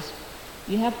price.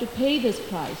 You have to pay this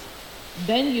price.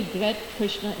 Then you get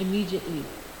Krishna immediately.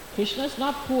 Krishna is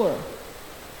not poor.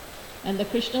 And the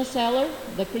Krishna seller,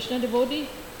 the Krishna devotee,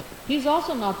 he's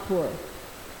also not poor.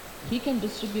 He can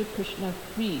distribute Krishna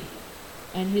free.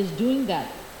 And he's doing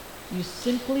that. You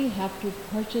simply have to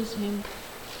purchase him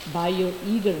by your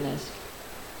eagerness.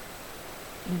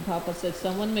 And Prabhupada said,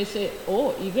 someone may say,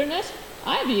 oh, eagerness?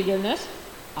 I have eagerness.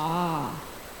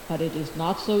 But it is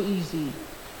not so easy.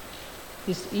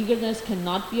 This eagerness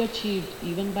cannot be achieved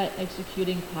even by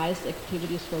executing pious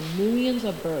activities for millions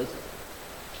of births.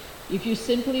 If you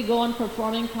simply go on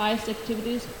performing pious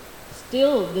activities,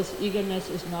 still this eagerness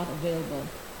is not available.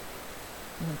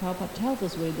 And Prabhupada tells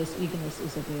us where this eagerness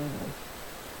is available.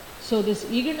 So this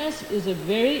eagerness is a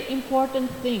very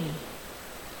important thing,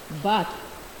 but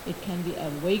it can be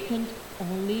awakened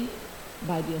only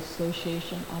by the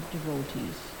association of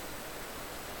devotees.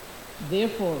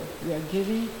 Therefore, we are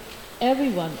giving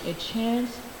everyone a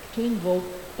chance to invoke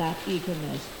that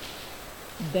eagerness.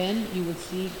 then you would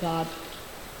see God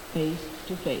face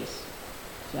to face.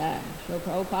 Jai Shri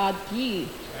Prabhupada ki.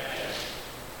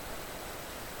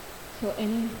 So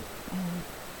any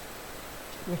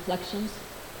reflections,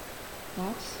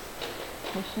 thoughts,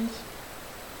 questions?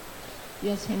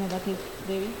 Yes, Hemavati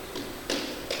Devi?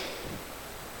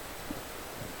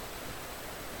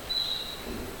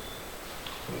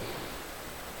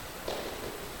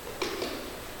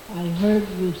 I heard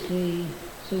you say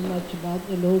so much about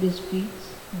the lotus feet,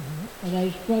 and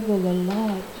I struggle a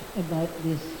lot about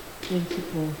this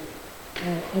principle.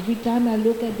 Every time I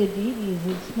look at the deities,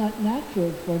 it's not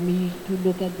natural for me to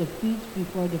look at the feet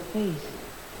before the face.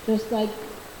 Just like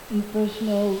in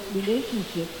personal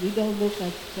relationships, we don't look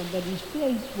at somebody's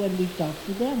face when we talk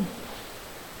to them.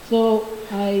 So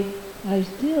I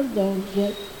still don't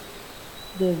get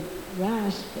the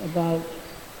grasp about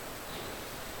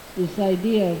this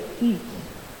idea of feet.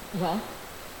 Well,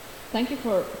 thank you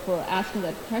for asking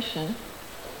that question.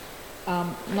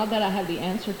 Not that I have the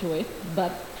answer to it,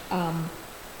 but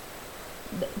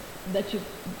that you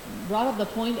brought up the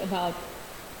point about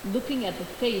looking at the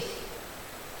face.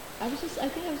 I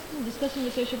think I was discussing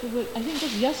with Sesha Prabhu, I think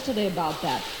just yesterday about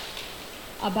that,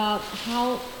 about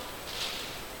how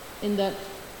in the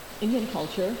Indian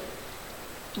culture,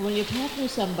 when you're talking to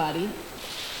somebody,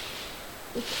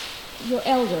 it's your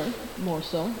elder more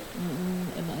so,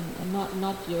 and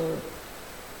not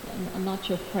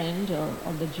your friend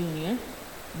or the junior,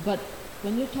 but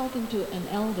when you're talking to an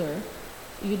elder,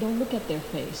 you don't look at their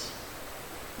face.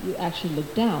 You actually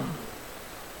look down,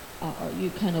 or you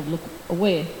kind of look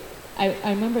away. I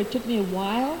remember it took me a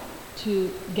while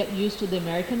to get used to the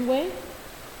American way,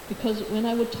 because when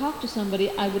I would talk to somebody,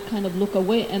 I would kind of look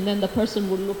away, and then the person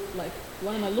would look like,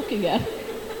 what am I looking at?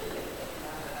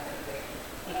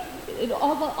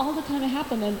 All the time it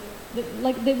happened, and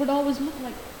they would always look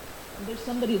like there's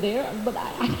somebody there, but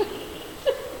I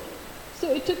so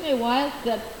it took me a while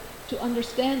to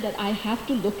understand that I have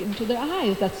to look into their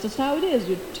eyes. That's just how it is.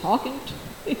 You're talking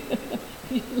to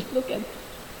you look at.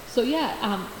 So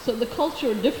yeah, so the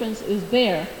cultural difference is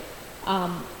there.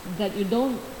 That you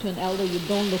don't, to an elder, you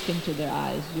don't look into their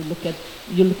eyes. You look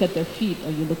at their feet,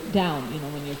 or you look down.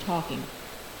 When you're talking.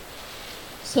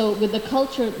 So with the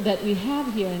culture that we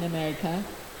have here in America,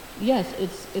 yes,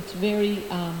 it's very,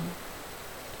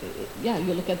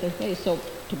 you look at their face. So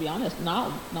to be honest,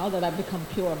 now that I've become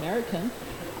pure American,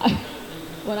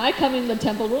 when I come in the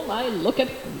temple room, I look at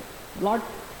Lord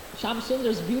Shyam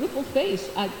Sundar's beautiful face.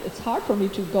 It's hard for me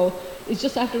to go. It's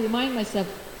just I have to remind myself,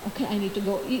 okay, I need to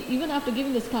go. Even after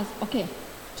giving this class, okay,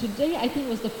 today I think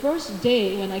was the first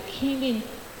day when I came in,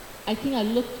 I think I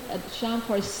looked at Shyam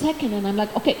for a second, and I'm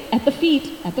like, okay, at the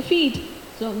feet.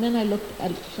 So then I looked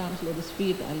at Shyam's lotus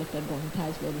feet, I looked at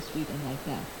Govinda's lotus feet, and like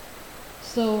that.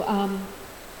 So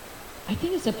I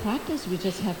think it's a practice, we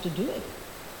just have to do it.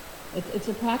 It's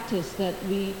a practice that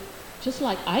we, just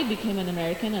like I became an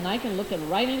American, and I can look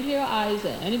right into your eyes,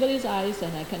 anybody's eyes,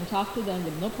 and I can talk to them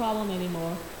with no problem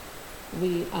anymore.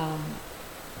 We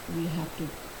have to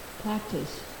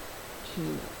practice to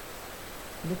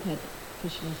look at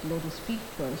Krishna's lotus feet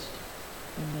first,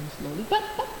 and then slowly. But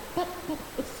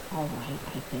it's all right,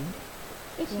 I think.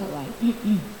 It's all right.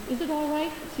 Is it all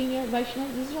right, Senior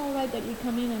Vaishnava? Is it all right that we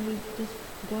come in and we just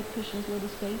go at Krishna's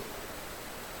lotus face?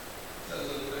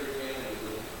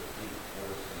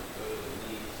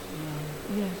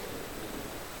 Yes.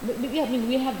 But yeah, I mean,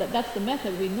 we have that. That's the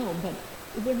method we know. But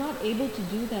if we're not able to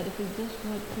do that, if we just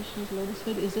go at Krishna's lotus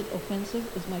feet, is it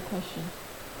offensive? Is my question.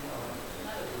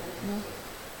 No.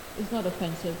 It's not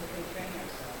offensive.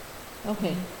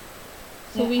 Okay.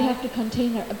 So we have to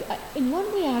contain our... In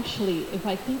one way, actually, if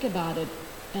I think about it,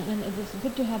 and it's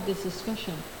good to have this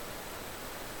discussion,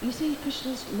 you see,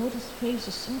 Krishna's lotus face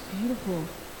is so beautiful.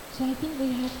 So I think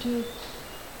we have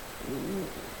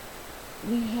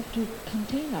to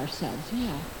contain ourselves,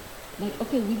 yeah. Like,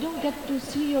 okay, we don't get to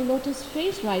see your lotus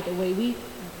face right away.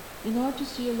 In order to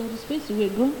see your lotus face, we're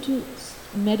going to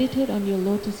meditate on your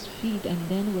lotus feet, and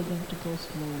then we're going to go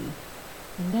slowly.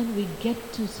 And then we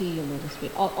get to see your lotus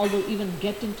feet. Although even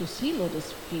getting to see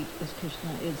lotus feet as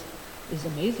Krishna is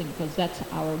amazing, because that's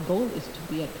our goal, is to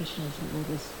be at Krishna's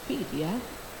lotus feet, yeah?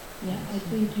 Yeah, I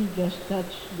think you just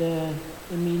touched the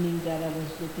meaning that I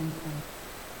was looking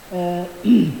for.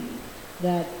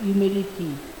 That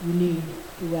humility you need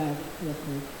to have to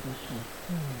approach Krishna.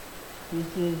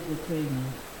 This is the training.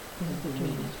 This is the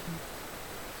training.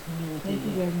 Thank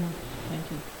you very much. Thank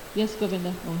you. Yes,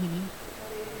 Govinda, Mohini.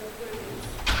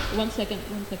 One second,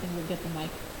 we'll get the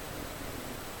mic.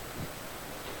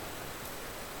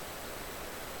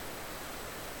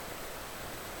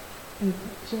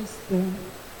 Just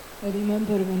I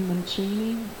remember when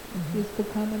Manchini used to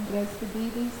come and dress the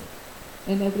deities,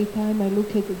 and every time I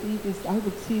look at the deities, I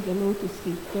would see the lotus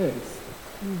feet first.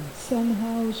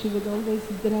 Somehow she would always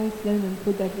dress them and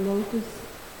put that lotus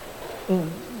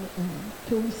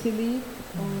tulsi leaf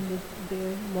on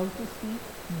their lotus feet.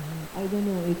 I don't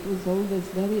know, it was always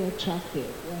very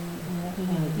attractive.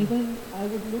 Even I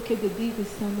would look at the deities,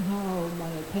 somehow my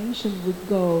attention would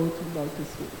go to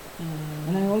lotus feet.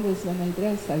 And I always, when I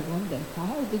dress, I wonder,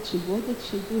 what did she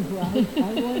do? I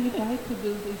wonder if I could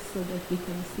do this so that we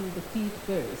can see the feet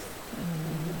first.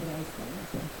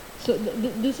 So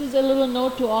this is a little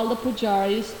note to all the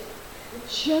pujaris.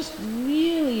 Just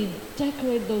really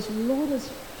decorate those lotus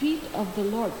feet of the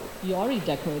Lord. You already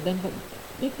decorate them, but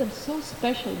make them so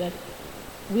special that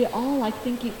we're all like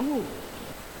thinking, oh,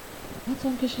 what's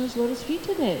on Krishna's lotus feet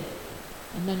today?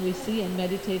 And then we see and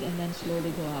meditate and then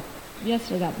slowly go up.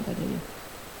 Yes, Radha Devi.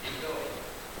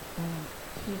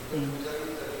 Two things.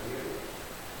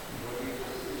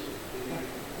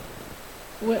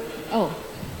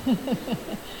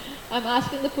 I'm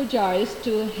asking the pujaris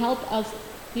to help us,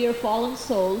 dear fallen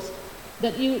souls,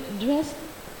 that you dress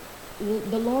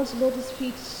the Lord's lotus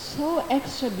feet so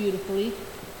extra beautifully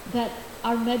that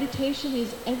our meditation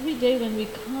is every day when we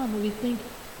come, we think,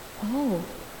 oh,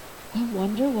 I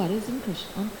wonder what is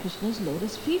on Krishna's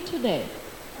lotus feet today.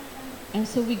 And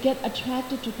so we get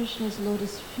attracted to Krishna's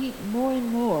lotus feet more and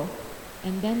more,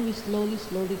 and then we slowly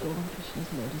go on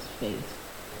Krishna's lotus face.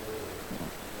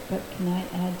 But can I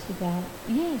add to that?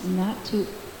 Yes. Not to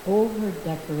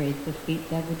over-decorate the feet,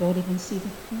 that we don't even see the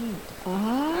feet.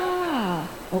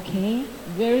 Okay?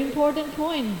 Very important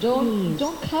point.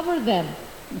 Don't cover them.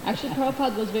 Actually,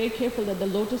 Prabhupada was very careful that the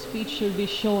lotus feet should be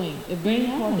showing. A very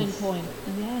important point.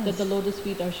 Yes. That the lotus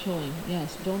feet are showing.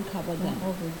 Yes, don't cover them. Don't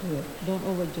overdo it. Don't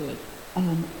overdo it.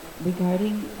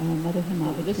 Regarding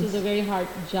Madhumati. This is a very hard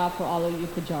job for all of you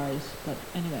pujaris, but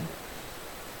anyway.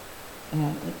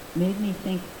 It made me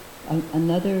think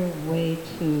another way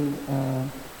to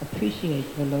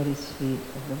appreciate the lotus feet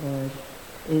of the Lord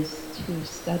is to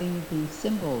study the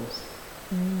symbols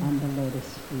on the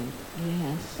lotus feet.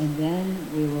 Yes. And then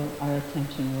our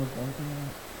attention will go there.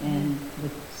 And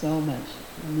with so much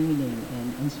meaning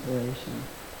and inspiration.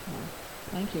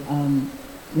 Thank you.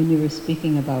 When you were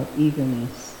speaking about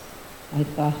eagerness, I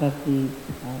thought of the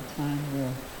time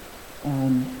where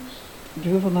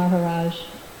Dhruva Maharaj,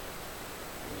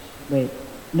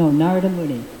 Narada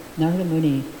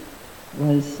Muni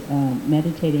was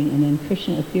meditating, and then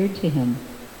Krishna appeared to him,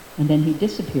 and then he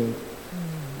disappeared.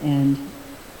 And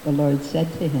the Lord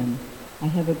said to him, I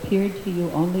have appeared to you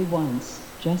only once,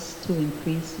 just to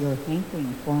increase your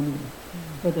hankering for me.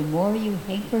 For the more you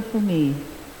hanker for me,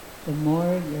 the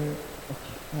more your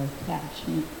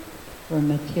attachment for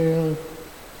material,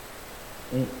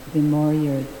 the more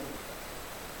your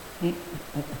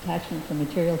attachment for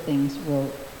material things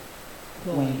will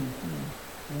wane.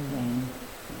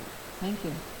 Thank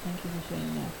you. Thank you for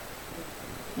sharing that.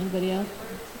 Anybody else?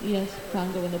 Yes,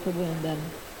 Prangavinda Prabhu, and then.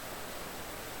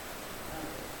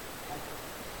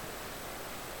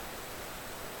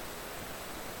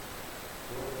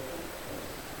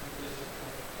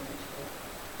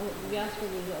 Oh, Vyas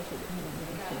Prabhu is also.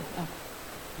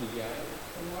 The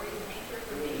more you hanker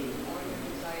for me, the more your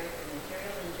desire for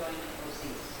material enjoyment will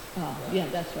cease. Yeah,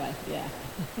 that's right, yeah.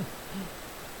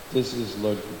 This is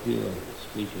Lord Kapila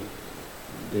speaking,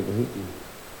 Devahuti.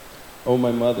 Oh,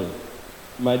 my mother,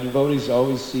 my devotees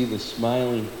always see the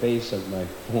smiling face of my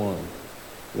form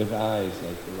with eyes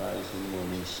like the rising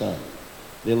morning sun.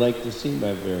 They like to see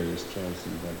my various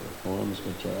transcendental forms,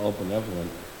 which are all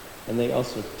benevolent, and they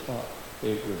also talk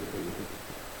favorably.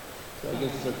 So I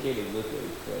guess it's okay to look at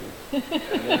his face.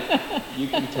 You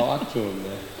can talk to him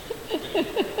then,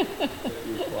 if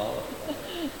you're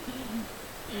qualified.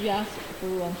 Yes,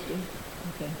 who wants to?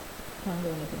 Okay.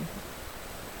 Prangavinda.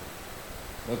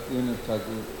 Bhaktivinoda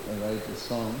Thakur write a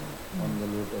song on the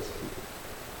lotus feet.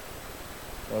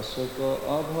 Asaka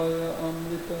abhaya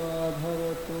amrita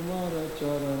adhara tumara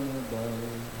charana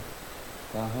daya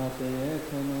kahate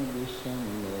ekhano visham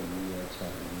laliya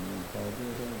charana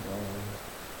padira daya.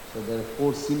 So there are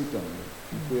 4 symptoms.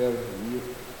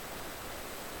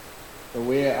 The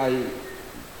way I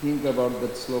think about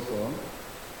that sloka,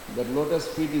 that lotus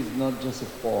feet is not just a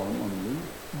form only,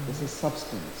 it's a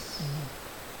substance.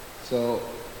 So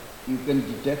you can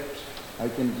detect, I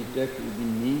can detect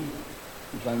within me,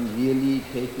 if I'm really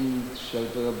taking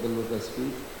shelter of the lotus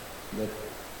feet, that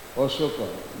Ashoka,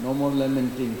 no more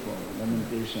lamentation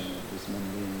of this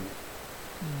mundane,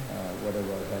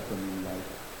 whatever happened in life.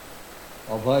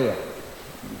 Abhaya,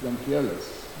 become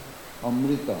fearless.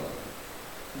 Amrita,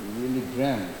 really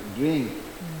drink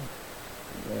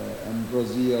the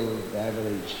ambrosial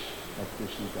beverage of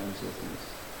Krishna consciousness.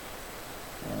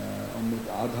 Amrit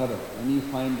Adhara, and you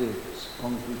find a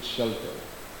concrete shelter.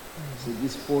 So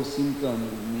these 4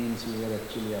 symptoms means we are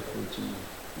actually approaching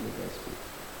lotus feet.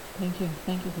 Thank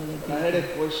you for that. I had a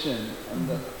question on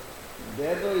the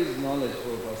Veda is knowledge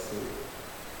for us,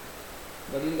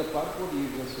 but in the purport you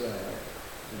just read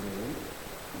today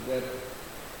that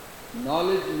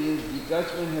knowledge means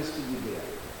detachment has to be there.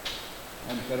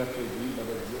 I'm paraphrasing, but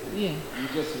Yeah. you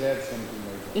just read something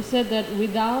like that. It said that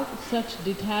without such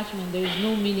detachment, there is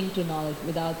no meaning to knowledge,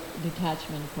 without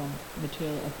detachment from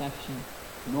material affection.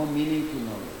 No meaning to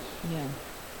knowledge. Yeah.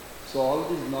 So all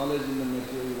this knowledge in the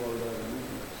material world are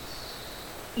meaningless.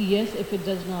 Yes, if it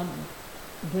does not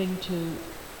bring to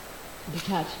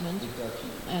detachment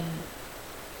and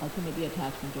ultimately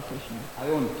attachment to Krishna. I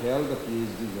won't tell the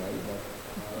PhD guy, but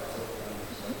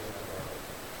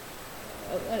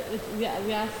We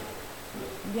asked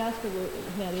he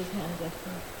had his hands up.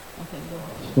 Okay, go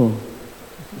ahead.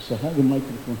 So I have the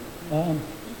microphone.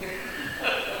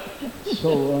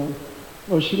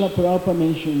 Srila Prabhupada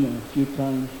mentioned a few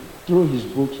times through his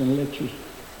books and lectures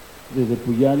that the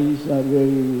pujaris are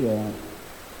very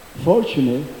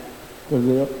fortunate because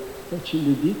they are touching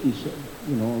the deities,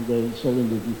 they're serving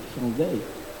the deities all day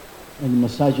and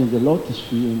massaging the lotus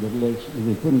feet and their legs, and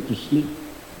they put them to sleep.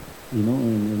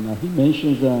 And he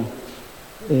mentions that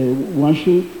one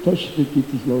should touch the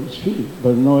deities' lotus feet,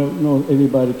 but not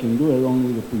everybody can do it,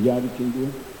 only the pujari can do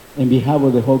it. And behalf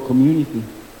of the whole community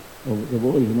of the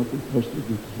devotees, to touch the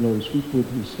deities' lotus feet, put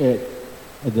his head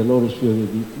at the lotus feet of the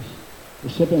deities.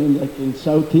 Except like in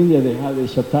South India, they have a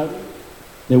satari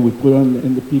that we put on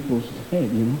the people's head,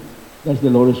 That's the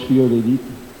lotus feet of the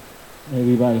deity.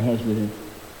 Everybody has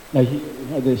like he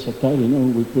had the satari,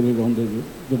 we put it on the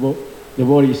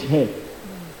devotee's head.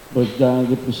 But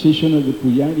the position of the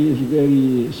pujari is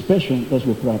very special. That's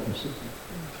what Prabhupada says.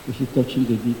 He's touching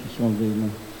the deities all day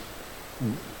long.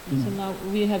 So now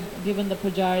we have given the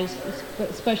pujaris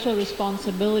special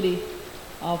responsibility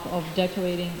of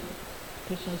decorating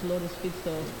Krishna's lotus feet,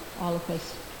 so all of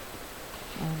us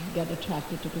get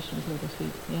attracted to Krishna's lotus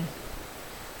feet. Yes.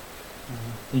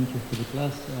 Thank you for the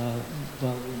class.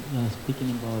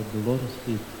 Speaking about the lotus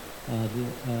feet, the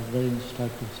very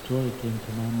instructive story came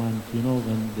to my mind.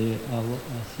 When the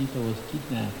Sita was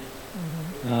kidnapped,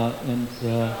 and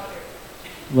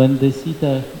when the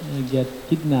Sita get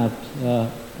kidnapped,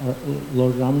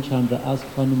 Lord Ramachandra asked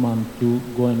Hanuman to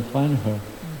go and find her,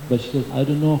 but she said, "I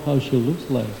don't know how she looks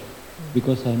like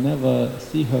because I never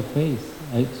see her face.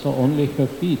 I saw only her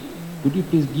feet. Could you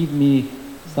please give me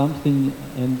something?"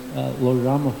 And Lord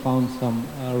Rama found some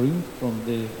ring from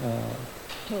the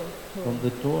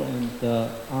toe and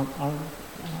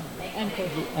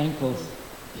ankles.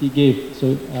 He gave.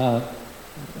 So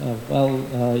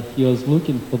he was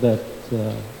looking for that.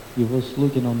 He was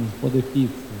looking only for the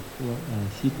feet for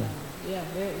Sita. Yeah,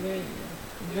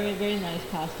 very nice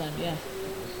pastime. Yes,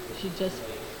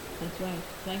 that's right.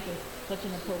 Thank you. Such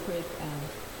an appropriate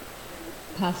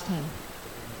pastime.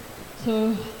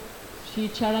 So, Shri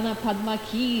Charana Padma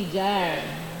ki jai,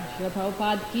 Shri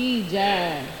Prabhupada ki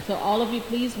jai. So all of you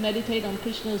please meditate on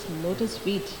Krishna's lotus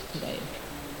feet today.